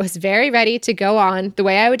mentioned. I was very ready to go on. The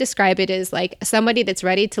way I would describe it is like somebody that's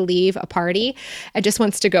ready to leave a party and just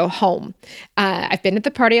wants to go home. I've been at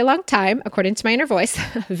the party a long time, according to my inner voice,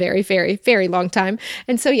 very, very, very long time.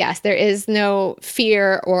 And so, yes, there is no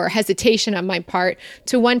fear or hesitation on my part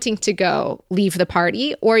to wanting to go leave the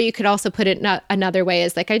party. Or you could also put it another way,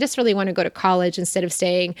 is like, I just really want to go to college instead of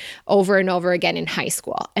staying over and over again in high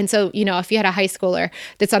school. And so, if you had a high schooler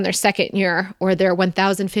that's on their second year or their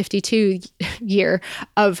 1052 year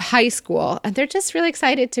of high school, and they're just really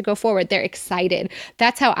excited to go forward, they're excited.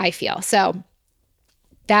 That's how I feel. So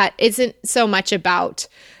that isn't so much about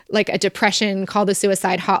like a depression, call the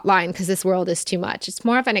suicide hotline because this world is too much. It's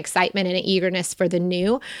more of an excitement and an eagerness for the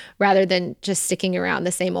new rather than just sticking around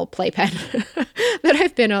the same old playpen that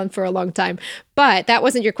I've been on for a long time. But that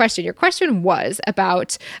wasn't your question. Your question was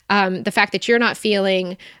about the fact that you're not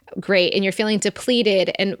feeling great and you're feeling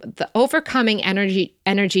depleted and the overcoming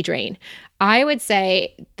energy drain. I would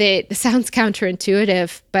say that it sounds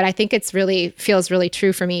counterintuitive, but I think it's really feels really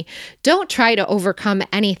true for me. Don't try to overcome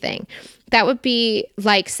anything. That would be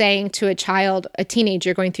like saying to a child, a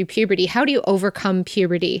teenager going through puberty, how do you overcome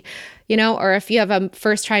puberty? Or if you have a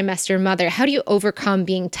first trimester mother, how do you overcome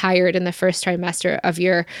being tired in the first trimester of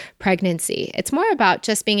your pregnancy? It's more about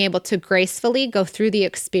just being able to gracefully go through the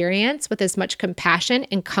experience with as much compassion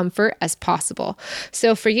and comfort as possible.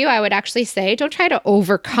 So for you, I would actually say, don't try to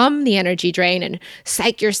overcome the energy drain and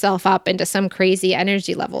psych yourself up into some crazy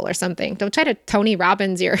energy level or something. Don't try to Tony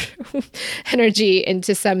Robbins your energy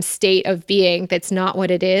into some state of being that's not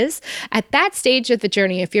what it is. At that stage of the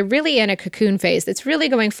journey, if you're really in a cocoon phase that's really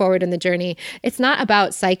going forward in the journey, it's not about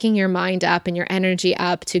psyching your mind up and your energy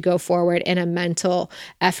up to go forward in a mental,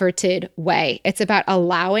 efforted way. It's about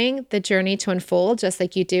allowing the journey to unfold just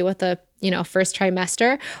like you do with a first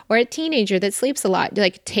trimester or a teenager that sleeps a lot.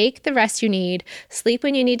 Like, take the rest you need, sleep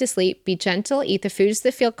when you need to sleep, be gentle, eat the foods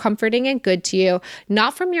that feel comforting and good to you,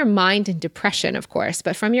 not from your mind and depression, of course,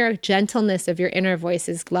 but from your gentleness of your inner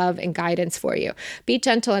voice's love and guidance for you. Be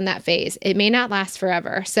gentle in that phase. It may not last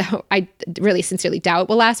forever. So I really sincerely doubt it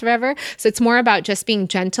will last forever. So it's more about just being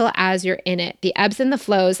gentle as you're in it. The ebbs and the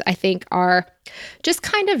flows, I think, are just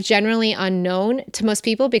kind of generally unknown to most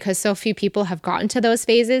people because so few people have gotten to those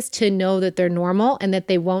phases to know that they're normal and that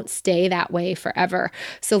they won't stay that way forever.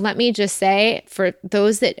 So let me just say, for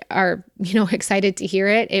those that are, excited to hear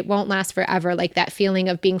it, it won't last forever. Like that feeling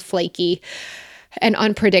of being flaky and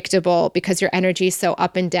unpredictable because your energy is so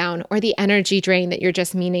up and down, or the energy drain that you're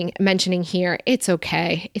just mentioning here. It's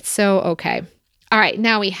okay. It's so okay. All right.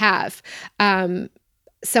 Now we have,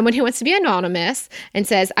 someone who wants to be anonymous and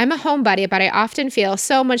says, "I'm a homebody, but I often feel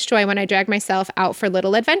so much joy when I drag myself out for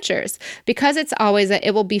little adventures. Because it's always a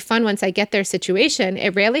it will be fun once I get there situation,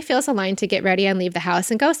 it rarely feels aligned to get ready and leave the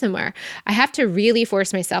house and go somewhere. I have to really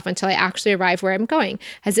force myself until I actually arrive where I'm going.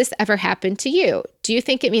 Has this ever happened to you? Do you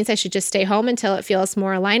think it means I should just stay home until it feels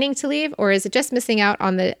more aligning to leave, or is it just missing out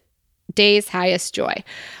on the day's highest joy?"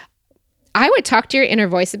 I would talk to your inner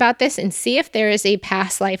voice about this and see if there is a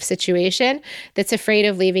past life situation that's afraid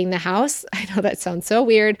of leaving the house. I know that sounds so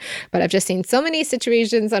weird, but I've just seen so many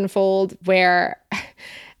situations unfold where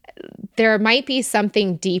there might be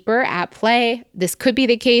something deeper at play. This could be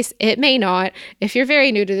the case. It may not. If you're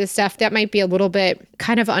very new to this stuff, that might be a little bit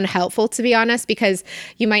kind of unhelpful, to be honest, because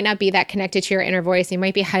you might not be that connected to your inner voice. You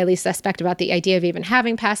might be highly suspect about the idea of even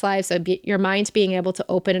having past lives. So your mind being able to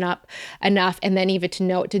open it up enough and then even to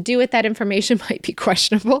know what to do with that information might be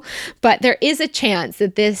questionable. But there is a chance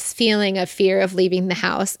that this feeling of fear of leaving the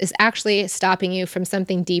house is actually stopping you from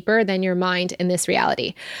something deeper than your mind in this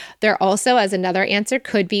reality. There also, as another answer,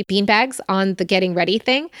 could be beanbag beanbags on the getting ready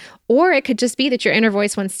thing, or it could just be that your inner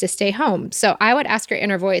voice wants to stay home. So I would ask your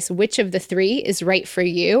inner voice which of the three is right for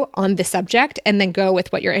you on the subject, and then go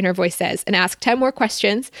with what your inner voice says and ask 10 more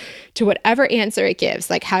questions to whatever answer it gives.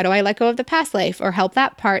 Like, how do I let go of the past life or help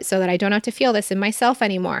that part so that I don't have to feel this in myself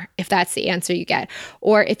anymore, if that's the answer you get.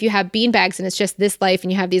 Or if you have beanbags and it's just this life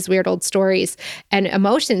and you have these weird old stories and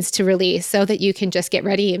emotions to release so that you can just get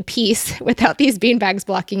ready in peace without these beanbags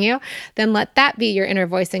blocking you, then let that be your inner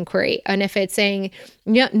voice inquiry. And if it's saying,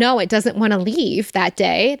 no, it doesn't want to leave that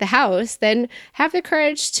day, the house, then have the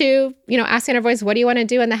courage to, ask inner voice, what do you want to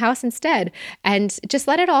do in the house instead? And just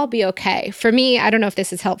let it all be okay. For me, I don't know if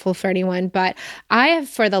this is helpful for anyone, but I have,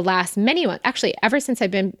 for the last many months, actually ever since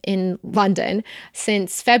I've been in London,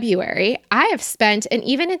 since February, I have spent, and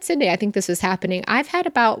even in Sydney, I think this was happening, I've had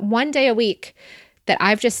about 1 day a week that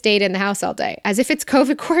I've just stayed in the house all day, as if it's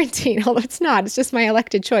COVID quarantine, although it's not, it's just my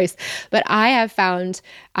elected choice. But I have found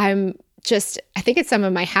I think it's some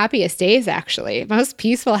of my happiest days, actually. Most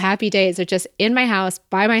peaceful, happy days are just in my house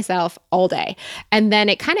by myself all day. And then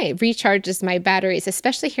it kind of recharges my batteries,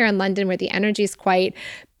 especially here in London where the energy is quite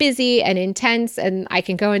busy and intense. And I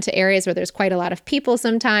can go into areas where there's quite a lot of people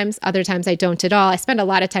sometimes. Other times I don't at all. I spend a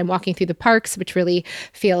lot of time walking through the parks, which really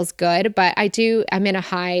feels good. But I'm in a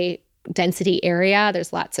high density area.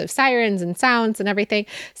 There's lots of sirens and sounds and everything.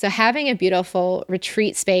 So having a beautiful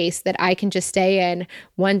retreat space that I can just stay in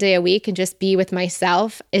 1 day a week and just be with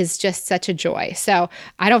myself is just such a joy. So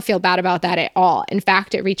I don't feel bad about that at all. In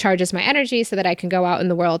fact, it recharges my energy so that I can go out in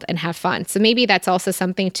the world and have fun. So maybe that's also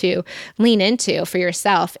something to lean into for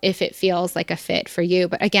yourself if it feels like a fit for you.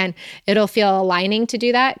 But again, it'll feel aligning to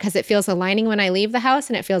do that because it feels aligning when I leave the house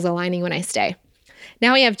and it feels aligning when I stay.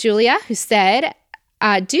 Now we have Julia, who said,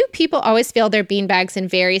 do people always feel their beanbags in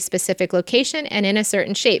very specific location and in a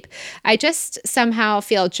certain shape? I just somehow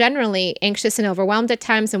feel generally anxious and overwhelmed at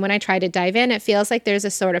times, and when I try to dive in, it feels like there's a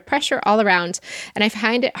sort of pressure all around, and I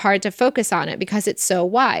find it hard to focus on it because it's so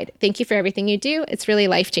wide. Thank you for everything you do. It's really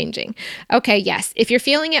life-changing. Okay, yes. If you're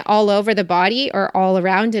feeling it all over the body or all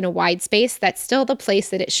around in a wide space, that's still the place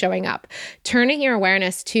that it's showing up. Turning your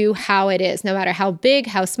awareness to how it is, no matter how big,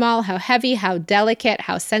 how small, how heavy, how delicate,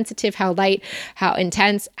 how sensitive, how light, how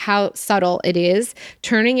intense, how subtle it is,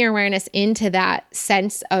 turning your awareness into that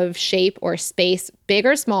sense of shape or space, big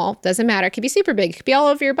or small, doesn't matter. It could be super big. It could be all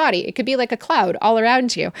over your body. It could be like a cloud all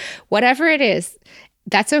around you. Whatever it is,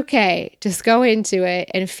 that's okay. Just go into it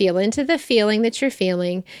and feel into the feeling that you're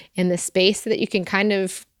feeling in the space so that you can kind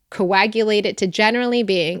of coagulate it to generally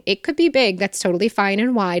being. It could be big. That's totally fine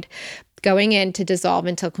and wide. Going in to dissolve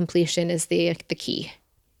until completion is the key.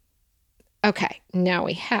 Okay, now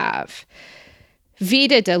we have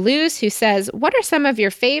Vida DeLuz, who says, what are some of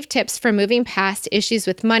your fave tips for moving past issues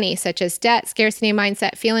with money, such as debt, scarcity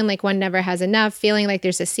mindset, feeling like one never has enough, feeling like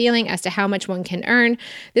there's a ceiling as to how much one can earn?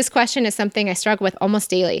 This question is something I struggle with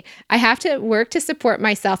almost daily. I have to work to support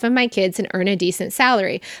myself and my kids and earn a decent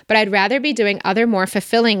salary, but I'd rather be doing other more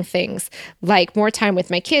fulfilling things, like more time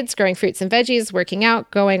with my kids, growing fruits and veggies, working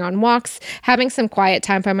out, going on walks, having some quiet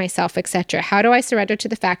time by myself, etc. How do I surrender to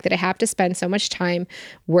the fact that I have to spend so much time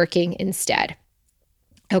working instead?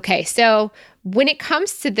 Okay, so when it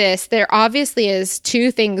comes to this, there obviously is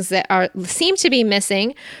two things that seem to be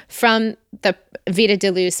missing from the Vida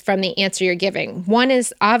DeLuz, from the answer you're giving. One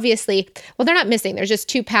is obviously, well, they're not missing. There's just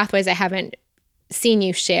two pathways I haven't seen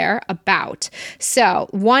you share about. So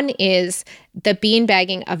one is the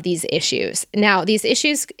beanbagging of these issues. Now, these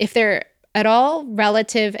issues, if they're at all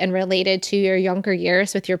relative and related to your younger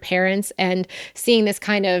years with your parents and seeing this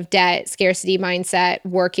kind of debt, scarcity mindset,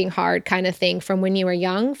 working hard kind of thing from when you were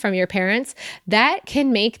young from your parents, that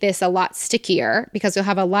can make this a lot stickier because you'll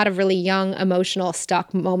have a lot of really young, emotional,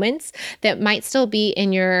 stuck moments that might still be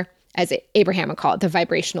in your, as Abraham would call it, the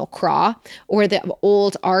vibrational craw, or the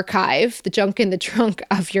old archive, the junk in the trunk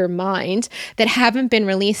of your mind that haven't been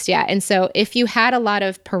released yet. And so if you had a lot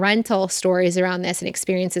of parental stories around this and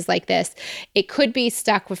experiences like this, it could be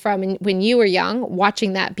stuck from when you were young,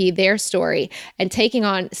 watching that be their story and taking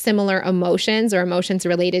on similar emotions or emotions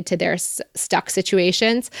related to their stuck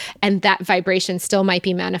situations. And that vibration still might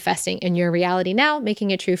be manifesting in your reality now,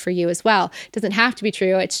 making it true for you as well. It doesn't have to be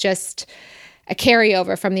true. It's just a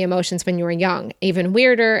carryover from the emotions when you were young. Even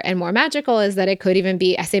weirder and more magical is that it could even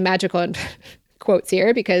be, I say magical in quotes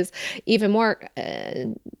here, because even more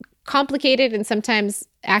complicated and sometimes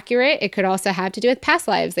accurate, it could also have to do with past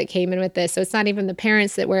lives that came in with this. So it's not even the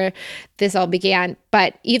parents that where this all began.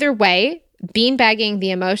 But either way, beanbagging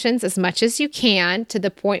the emotions as much as you can to the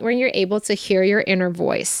point where you're able to hear your inner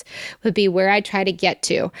voice would be where I try to get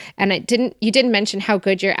to. And you didn't mention how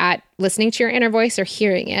good you're at listening to your inner voice or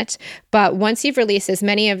hearing it. But once you've released as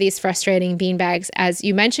many of these frustrating beanbags as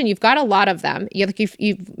you mentioned, you've got a lot of them.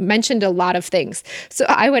 You've mentioned a lot of things. So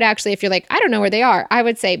I would actually, if you're like, I don't know where they are, I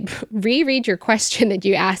would say reread your question that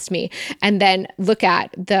you asked me and then look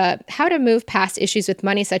at how to move past issues with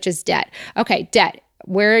money, such as debt. Okay, debt.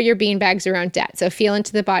 Where are your beanbags around debt? So feel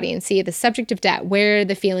into the body and see the subject of debt. Where are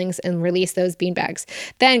the feelings and release those beanbags.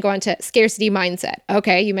 Then go on to scarcity mindset.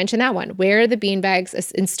 Okay, you mentioned that one. Where are the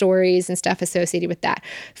beanbags and stories and stuff associated with that?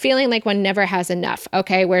 Feeling like one never has enough.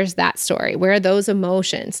 Okay, where's that story? Where are those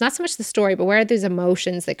emotions? Not so much the story, but where are those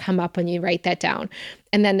emotions that come up when you write that down?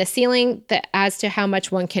 And then the ceiling as to how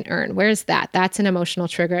much one can earn. Where's that? That's an emotional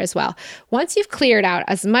trigger as well. Once you've cleared out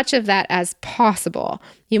as much of that as possible,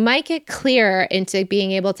 you might get clearer into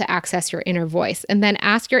being able to access your inner voice and then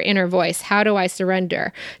ask your inner voice, how do I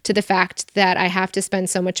surrender to the fact that I have to spend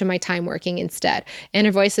so much of my time working instead?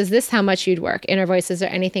 Inner voice, is this how much you'd work? Inner voice, is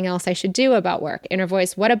there anything else I should do about work? Inner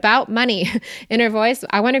voice, what about money? Inner voice,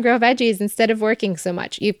 I want to grow veggies instead of working so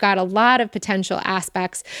much. You've got a lot of potential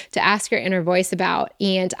aspects to ask your inner voice about.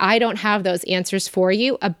 And I don't have those answers for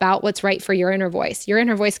you about what's right for your inner voice. Your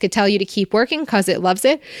inner voice could tell you to keep working because it loves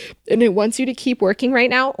it and it wants you to keep working right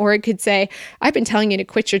now. Or it could say, I've been telling you to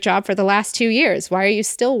quit your job for the last 2 years. Why are you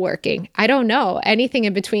still working? I don't know. Anything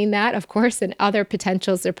in between that, of course, and other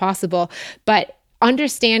potentials are possible. But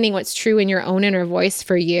understanding what's true in your own inner voice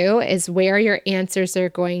for you is where your answers are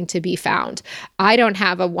going to be found. I don't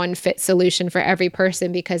have a one fit solution for every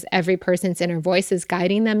person because every person's inner voice is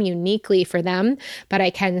guiding them uniquely for them. But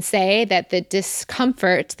I can say that the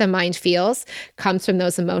discomfort the mind feels comes from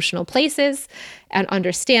those emotional places. And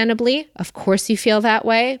understandably, of course, you feel that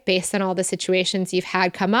way based on all the situations you've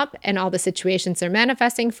had come up and all the situations are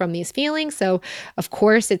manifesting from these feelings. So, of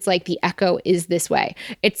course, it's like the echo is this way.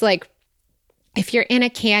 It's like, if you're in a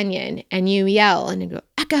canyon and you yell and you go,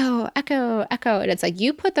 echo, echo, echo, and it's like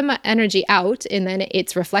you put the energy out and then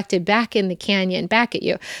it's reflected back in the canyon back at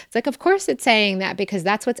you. It's like, of course it's saying that because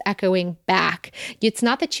that's what's echoing back. It's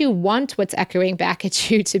not that you want what's echoing back at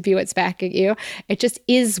you to be what's back at you. It just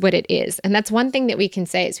is what it is. And that's one thing that we can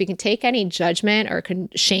say is we can take any judgment or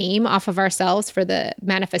shame off of ourselves for the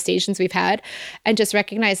manifestations we've had and just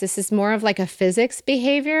recognize this is more of like a physics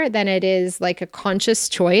behavior than it is like a conscious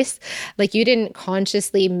choice. Like you didn't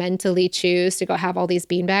consciously, mentally choose to go have all these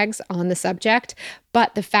beanbags on the subject,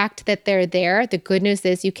 but the fact that they're there, the good news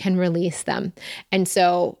is you can release them. And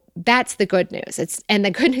so that's the good news. And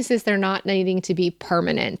the good news is they're not needing to be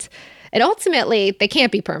permanent. And ultimately, they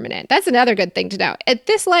can't be permanent. That's another good thing to know. At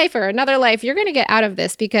this life or another life, you're going to get out of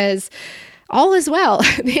this because all is well.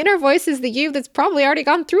 The inner voice is the you that's probably already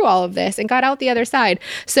gone through all of this and got out the other side.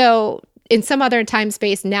 So in some other time,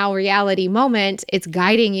 space, now reality moment, it's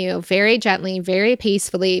guiding you very gently, very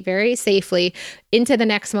peacefully, very safely into the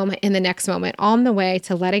next moment, in the next moment, on the way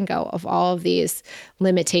to letting go of all of these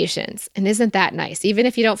limitations. And isn't that nice? Even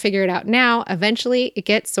if you don't figure it out now, eventually it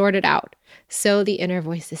gets sorted out. So the inner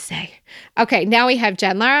voices say. Okay, now we have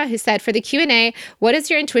Jen Lara who said, for the Q&A, what is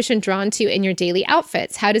your intuition drawn to in your daily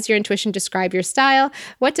outfits? How does your intuition describe your style?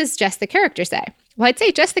 What does Jess the character say? Well, I'd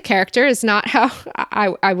say Jess the character is not how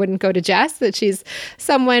I wouldn't go to Jess, that she's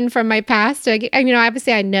someone from my past.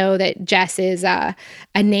 Obviously I know that Jess is a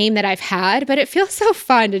name that I've had, but it feels so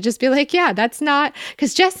fun to just be like, yeah, that's not,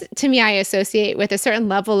 because Jess to me, I associate with a certain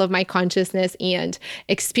level of my consciousness and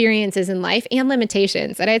experiences in life and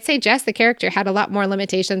limitations. And I'd say Jess the character had a lot more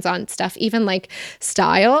limitations on stuff, even like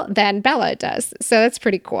style, than Bella does. So that's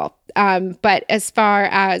pretty cool. But as far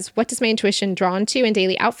as what does my intuition drawn to in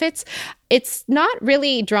daily outfits, it's not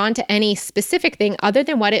really drawn to any specific thing other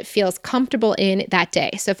than what it feels comfortable in that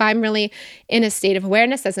day. So if I'm really in a state of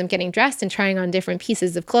awareness as I'm getting dressed and trying on different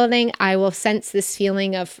pieces of clothing, I will sense this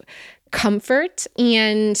feeling of comfort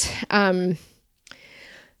and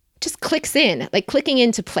just clicks in, like clicking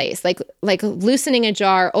into place, like loosening a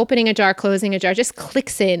jar, opening a jar, closing a jar, just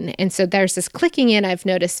clicks in. And so there's this clicking in, I've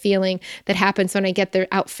noticed, feeling that happens when I get the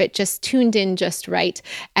outfit just tuned in just right.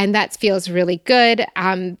 And that feels really good.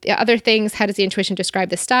 The other things, how does the intuition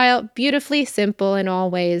describe the style? Beautifully simple in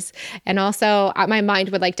all ways. And also my mind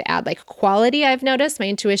would like to add like quality. I've noticed my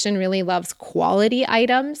intuition really loves quality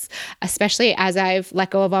items, especially as I've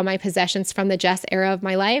let go of all my possessions from the Jess era of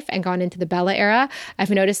my life and gone into the Bella era.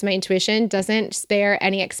 I've noticed my my intuition doesn't spare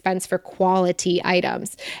any expense for quality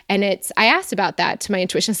items. And I asked about that to my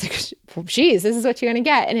intuition. It's like, well, geez, this is what you're going to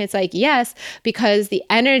get. And it's like, yes, because the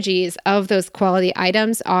energies of those quality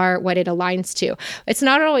items are what it aligns to. It's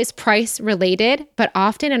not always price related, but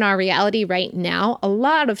often in our reality right now, a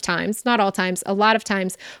lot of times, not all times, a lot of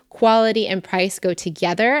times, quality and price go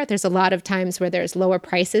together. There's a lot of times where there's lower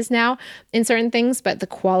prices now in certain things, but the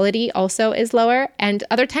quality also is lower. And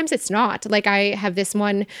other times it's not. Like I have this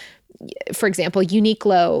one, for example,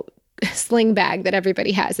 Uniqlo sling bag that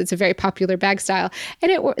everybody has. It's a very popular bag style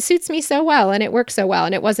and it suits me so well and it works so well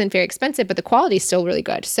and it wasn't very expensive, but the quality is still really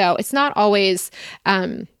good. So it's not always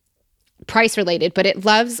price related, but it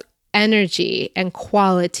loves energy and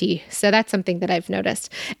quality. So that's something that I've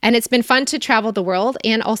noticed. And it's been fun to travel the world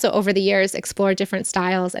and also over the years explore different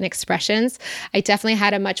styles and expressions. I definitely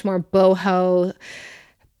had a much more boho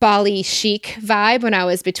Bali chic vibe when I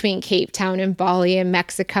was between Cape Town and Bali and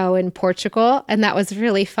Mexico and Portugal. And that was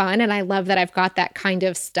really fun. And I love that I've got that kind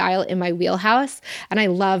of style in my wheelhouse. And I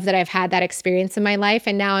love that I've had that experience in my life.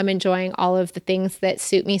 And now I'm enjoying all of the things that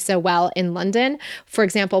suit me so well in London. For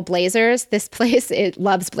example, blazers. This place, it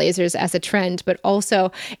loves blazers as a trend, but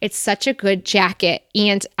also it's such a good jacket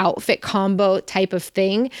and outfit combo type of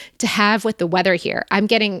thing to have with the weather here. I'm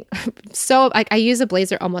getting I use a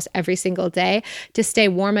blazer almost every single day to stay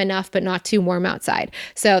warm enough, but not too warm outside.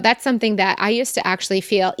 So that's something that I used to actually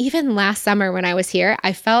feel even last summer when I was here.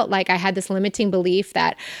 I felt like I had this limiting belief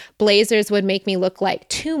that blazers would make me look like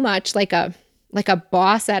too much like a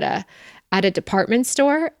boss at a department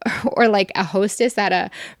store or like a hostess at a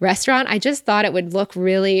restaurant. I just thought it would look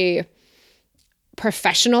really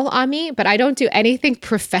professional on me, but I don't do anything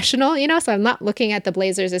professional, so I'm not looking at the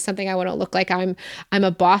blazers as something I want to look like I'm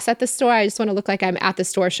a boss at the store. I just want to look like I'm at the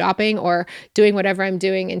store shopping or doing whatever I'm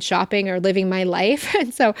doing in shopping or living my life.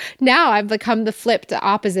 And so now I've become the flipped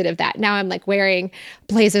opposite of that. Now I'm like wearing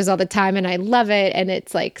blazers all the time and I love it. And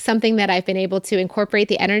it's like something that I've been able to incorporate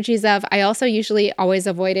the energies of. I also usually always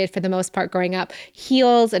avoided, for the most part growing up,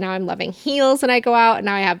 heels. And now I'm loving heels when I go out. And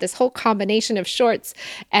now I have this whole combination of shorts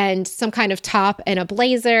and some kind of top and a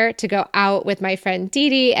blazer to go out with my friend Dee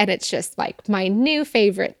Dee. And it's just like my new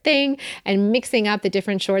favorite thing. And mixing up the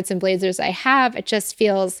different shorts and blazers I have, it just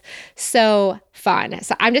feels so fun.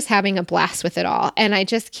 So I'm just having a blast with it all. And I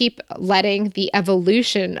just keep letting the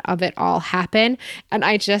evolution of it all happen. And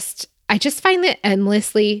I just find it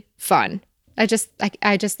endlessly fun. I just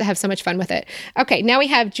have so much fun with it. Okay, now we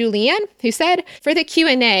have Julianne, who said, for the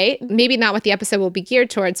Q&A, maybe not what the episode will be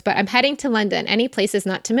geared towards, but I'm heading to London. Any places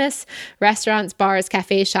not to miss? Restaurants, bars,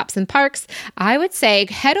 cafes, shops, and parks? I would say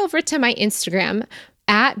head over to my Instagram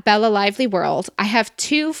at Bella Lively World. I have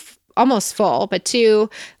almost full, but 2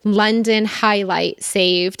 London highlight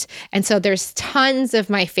saved. And so there's tons of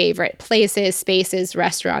my favorite places, spaces,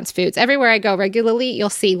 restaurants, foods. Everywhere I go regularly, you'll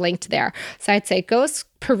see linked there. So I'd say go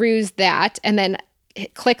peruse that and then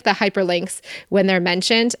click the hyperlinks when they're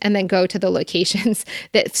mentioned and then go to the locations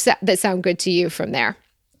that sound good to you from there.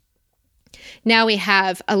 Now we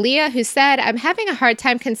have Aaliyah, who said, I'm having a hard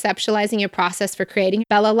time conceptualizing your process for creating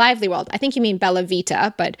Bella Lively World. I think you mean Bella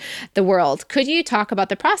Vita, but the world. Could you talk about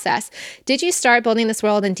the process? Did you start building this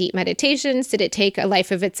world in deep meditations? Did it take a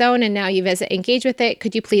life of its own and now you visit, engage with it?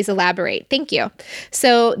 Could you please elaborate? Thank you.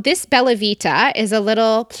 So this Bella Vita is a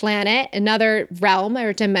little planet, another realm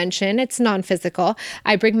or dimension. It's non-physical.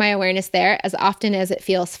 I bring my awareness there as often as it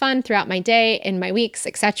feels fun throughout my day, in my weeks,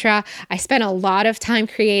 etc. I spent a lot of time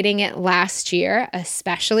creating it last year,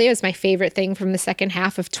 especially. It was my favorite thing from the second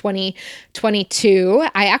half of 2022.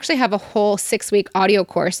 I actually have a whole 6-week audio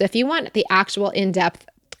course. If you want the actual in-depth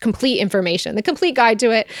complete information, the complete guide to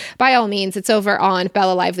it, by all means, it's over on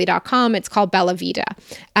bellalively.com. It's called Bella Vita.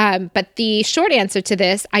 But the short answer to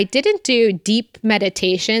this, I didn't do deep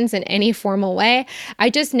meditations in any formal way. I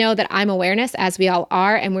just know that I'm awareness, as we all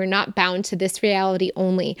are, and we're not bound to this reality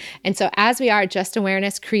only. And so as we are just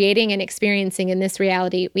awareness, creating and experiencing in this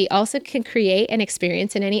reality, we also can create and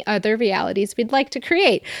experience in any other realities we'd like to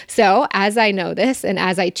create. So as I know this and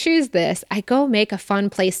as I choose this, I go make a fun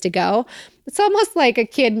place to go. It's almost like a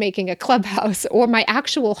kid making a clubhouse or my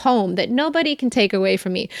actual home that nobody can take away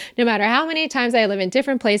from me. No matter how many times I live in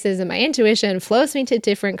different places and my intuition flows me to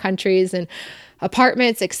different countries and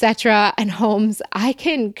apartments, etc., and homes, I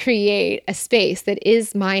can create a space that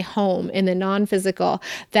is my home in the non-physical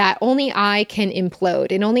that only I can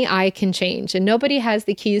implode and only I can change. And nobody has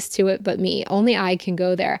the keys to it but me. Only I can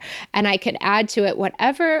go there. And I can add to it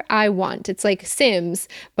whatever I want. It's like Sims,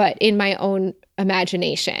 but in my own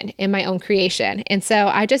imagination, in my own creation. And so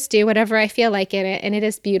I just do whatever I feel like in it. And it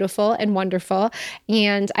is beautiful and wonderful.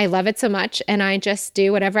 And I love it so much. And I just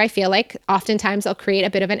do whatever I feel like. Oftentimes I'll create a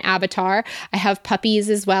bit of an avatar. I have puppies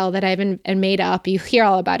as well that I've made up. You hear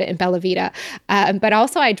all about it in Bella Vita. But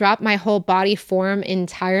also I drop my whole body form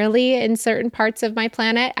entirely in certain parts of my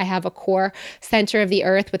planet. I have a core center of the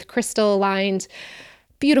earth with crystal aligned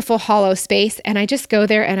beautiful hollow space. And I just go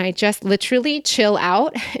there and I just literally chill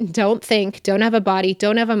out and don't think, don't have a body,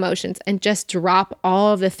 don't have emotions, and just drop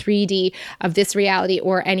all of the 3D of this reality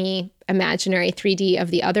or any imaginary 3D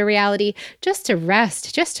of the other reality, just to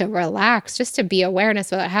rest, just to relax, just to be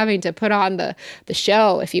awareness without having to put on the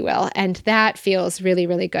show, if you will. And that feels really,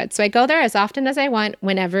 really good. So I go there as often as I want,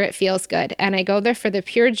 whenever it feels good. And I go there for the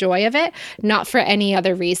pure joy of it, not for any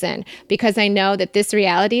other reason, because I know that this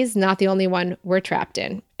reality is not the only one we're trapped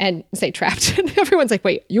in. And say trapped. Everyone's like,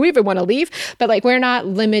 wait, you even want to leave? But like, we're not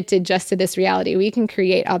limited just to this reality. We can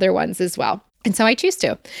create other ones as well. And so I choose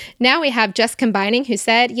to. Now we have Just Combining, who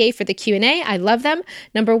said, yay for the Q&A. I love them.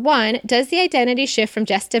 Number 1, does the identity shift from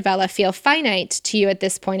Jess to Bella feel finite to you at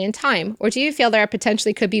this point in time? Or do you feel there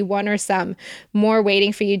potentially could be one or some more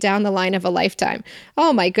waiting for you down the line of a lifetime?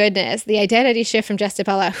 Oh my goodness. The identity shift from Jess to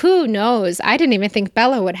Bella, who knows? I didn't even think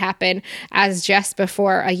Bella would happen as Jess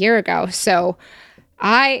before a year ago. So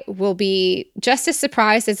I will be just as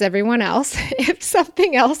surprised as everyone else if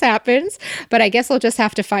something else happens, but I guess we'll just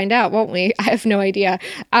have to find out, won't we? I have no idea.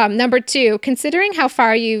 Number 2, considering how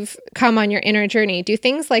far you've come on your inner journey, do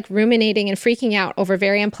things like ruminating and freaking out over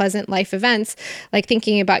very unpleasant life events, like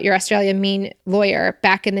thinking about your Australian mean lawyer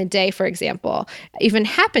back in the day, for example, even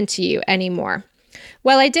happen to you anymore?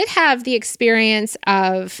 Well, I did have the experience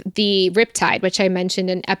of the riptide, which I mentioned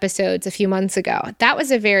in episodes a few months ago. That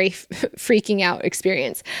was a very freaking out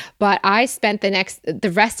experience. But I spent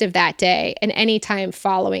the rest of that day and any time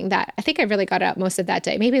following that, I think I really got out most of that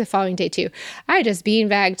day, maybe the following day too. I just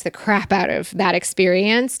beanbagged the crap out of that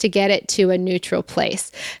experience to get it to a neutral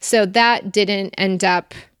place. So that didn't end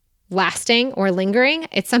up lasting or lingering.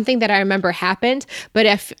 It's something that I remember happened, but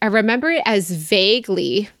if I remember it as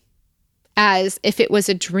vaguely as if it was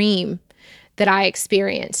a dream that I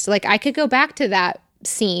experienced. Like I could go back to that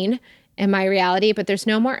scene in my reality, but there's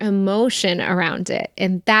no more emotion around it.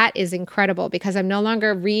 And that is incredible because I'm no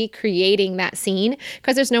longer recreating that scene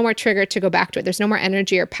because there's no more trigger to go back to it. There's no more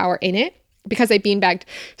energy or power in it because I beanbagged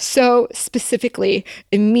so specifically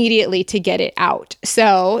immediately to get it out.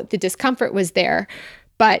 So the discomfort was there,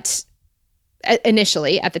 but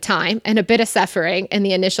initially at the time, and a bit of suffering in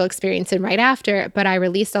the initial experience and right after, but I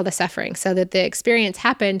released all the suffering so that the experience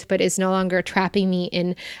happened, but is no longer trapping me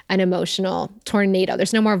in an emotional tornado.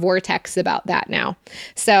 There's no more vortex about that now.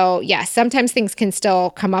 So yeah, sometimes things can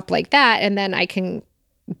still come up like that, and then I can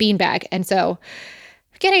beanbag. And so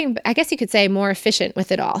getting, I guess you could say, more efficient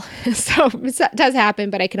with it all. So it does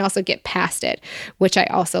happen, but I can also get past it, which I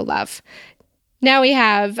also love. Now we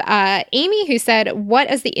have Amy, who said, what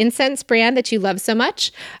is the incense brand that you love so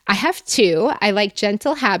much? I have 2. I like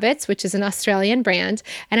Gentle Habits, which is an Australian brand,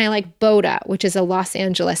 and I like Boda, which is a Los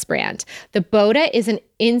Angeles brand. The Boda is an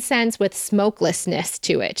incense with smokelessness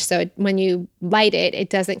to it. So when you light it, it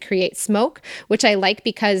doesn't create smoke, which I like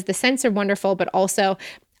because the scents are wonderful, but also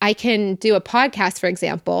I can do a podcast, for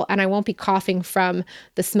example, and I won't be coughing from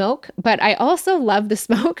the smoke, but I also love the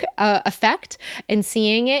smoke effect and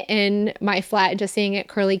seeing it in my flat and just seeing it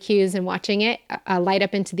curly cues and watching it light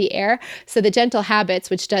up into the air. So the Gentle Habits,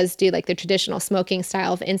 which does do like the traditional smoking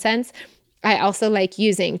style of incense, I also like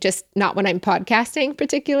using, just not when I'm podcasting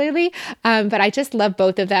particularly, but I just love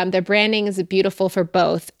both of them. Their branding is beautiful for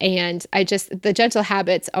both. And the Gentle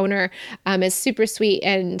Habits owner is super sweet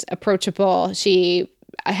and approachable. She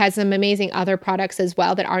has some amazing other products as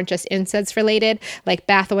well that aren't just incense related, like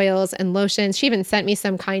bath oils and lotions. She even sent me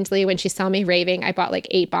some kindly when she saw me raving. I bought like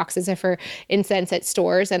 8 boxes of her incense at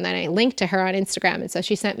stores, and then I linked to her on Instagram. And so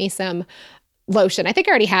she sent me some lotion. I think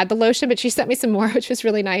I already had the lotion, but she sent me some more, which was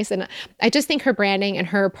really nice. And I just think her branding and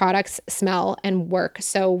her products smell and work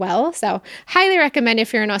so well. So highly recommend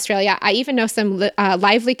if you're in Australia. I even know some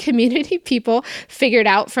lively community people figured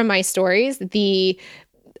out from my stories the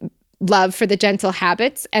love for the Gentle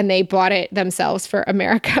Habits, and they bought it themselves for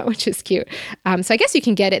America, which is cute. So I guess you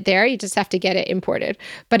can get it there. You just have to get it imported,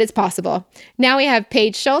 but it's possible. Now we have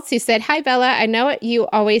Paige Schultz, who said, hi, Bella. I know you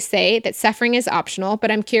always say that suffering is optional, but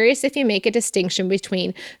I'm curious if you make a distinction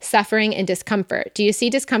between suffering and discomfort. Do you see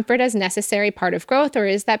discomfort as necessary part of growth, or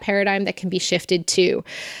is that paradigm that can be shifted too?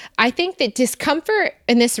 I think that discomfort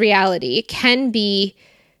in this reality can be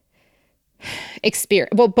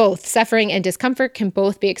both suffering and discomfort can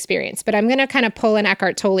both be experienced. But I'm going to kind of pull an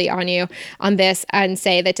Eckhart Tolle on you on this and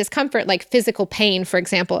say that discomfort, like physical pain, for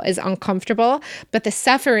example, is uncomfortable, but the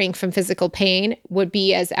suffering from physical pain would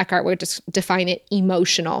be, as Eckhart would define it,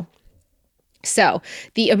 emotional. So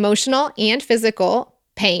the emotional and physical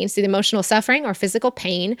pain, so the emotional suffering or physical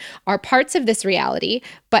pain are parts of this reality,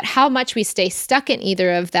 but how much we stay stuck in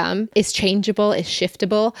either of them is changeable, is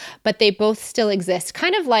shiftable, but they both still exist.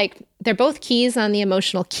 Kind of like they're both keys on the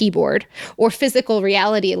emotional keyboard or physical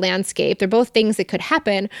reality landscape. They're both things that could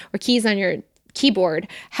happen, or keys on your keyboard.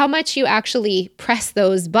 How much you actually press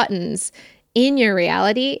those buttons in your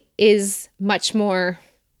reality is much more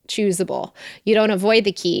choosable. You don't avoid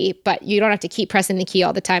the key, but you don't have to keep pressing the key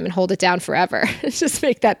all the time and hold it down forever. Just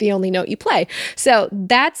make that the only note you play. So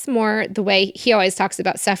that's more the way he always talks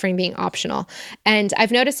about suffering being optional. And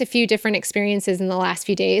I've noticed a few different experiences in the last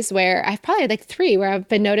few days where I've probably like 3 where I've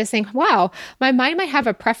been noticing, wow, my mind might have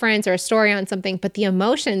a preference or a story on something, but the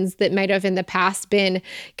emotions that might have in the past been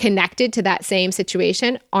connected to that same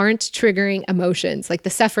situation aren't triggering emotions. Like the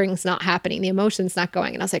suffering's not happening, the emotion's not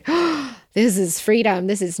going. And I was like, oh, this is freedom.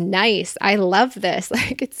 This is nice. I love this.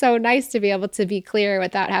 Like, it's so nice to be able to be clear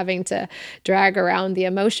without having to drag around the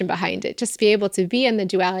emotion behind it. Just be able to be in the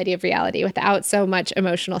duality of reality without so much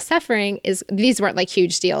emotional suffering. These weren't like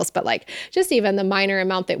huge deals, but like just even the minor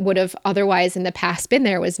amount that would have otherwise in the past been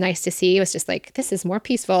there was nice to see. It was just like, this is more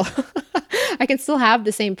peaceful. I can still have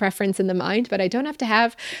the same preference in the mind, but I don't have to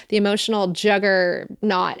have the emotional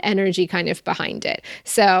juggernaut energy kind of behind it.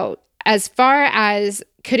 So as far as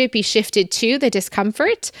could it be shifted to the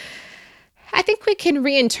discomfort, I think we can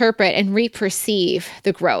reinterpret and reperceive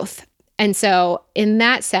the growth. And so in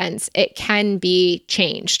that sense, it can be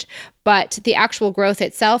changed. But the actual growth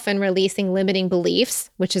itself and releasing limiting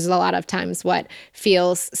beliefs, which is a lot of times what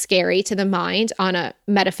feels scary to the mind on a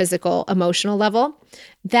metaphysical, emotional level,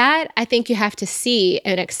 that I think you have to see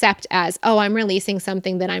and accept as, oh, I'm releasing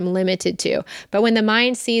something that I'm limited to. But when the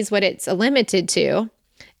mind sees what it's limited to,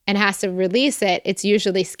 and has to release it, it's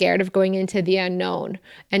usually scared of going into the unknown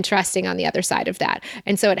and trusting on the other side of that.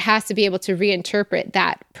 And so it has to be able to reinterpret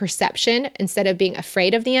that perception instead of being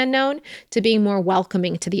afraid of the unknown to being more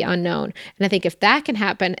welcoming to the unknown. And I think if that can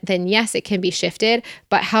happen, then yes, it can be shifted,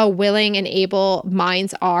 but how willing and able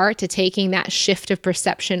minds are to taking that shift of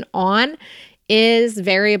perception on is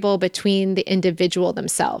variable between the individual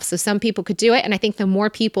themselves. So some people could do it. And I think the more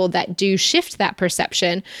people that do shift that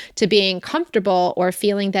perception to being comfortable or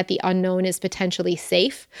feeling that the unknown is potentially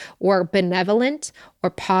safe or benevolent or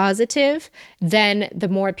positive, then the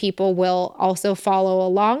more people will also follow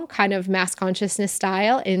along kind of mass consciousness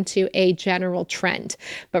style into a general trend.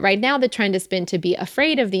 But right now the trend has been to be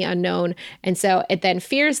afraid of the unknown. And so it then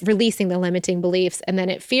fears releasing the limiting beliefs, and then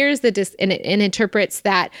it fears and it interprets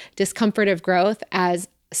that discomfort of growth as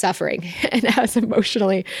suffering and as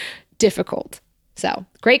emotionally difficult. So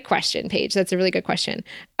great question, Paige. That's a really good question.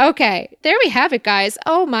 Okay, there we have it, guys.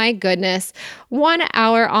 Oh my goodness. 1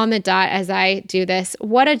 hour on the dot as I do this.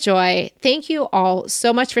 What a joy. Thank you all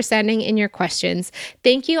so much for sending in your questions.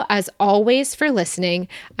 Thank you as always for listening.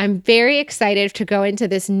 I'm very excited to go into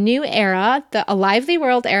this new era, the A Lively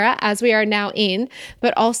World era, as we are now in,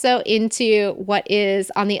 but also into what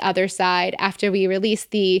is on the other side after we release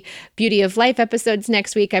the Beauty of Life episodes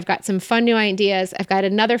next week. I've got some fun new ideas. I've got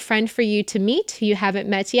another friend for you to meet who you haven't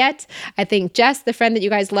met yet. I think Jess, the friend that you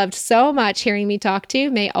guys loved so much hearing me talk to,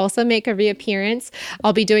 may also make a reappearance.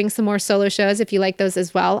 I'll be doing some more solo shows if you like those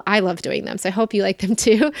as well. I love doing them, so I hope you like them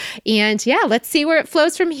too. And yeah, let's see where it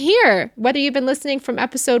flows from here. Whether you've been listening from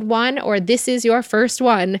episode 1 or this is your first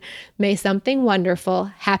one, may something wonderful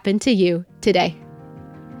happen to you today.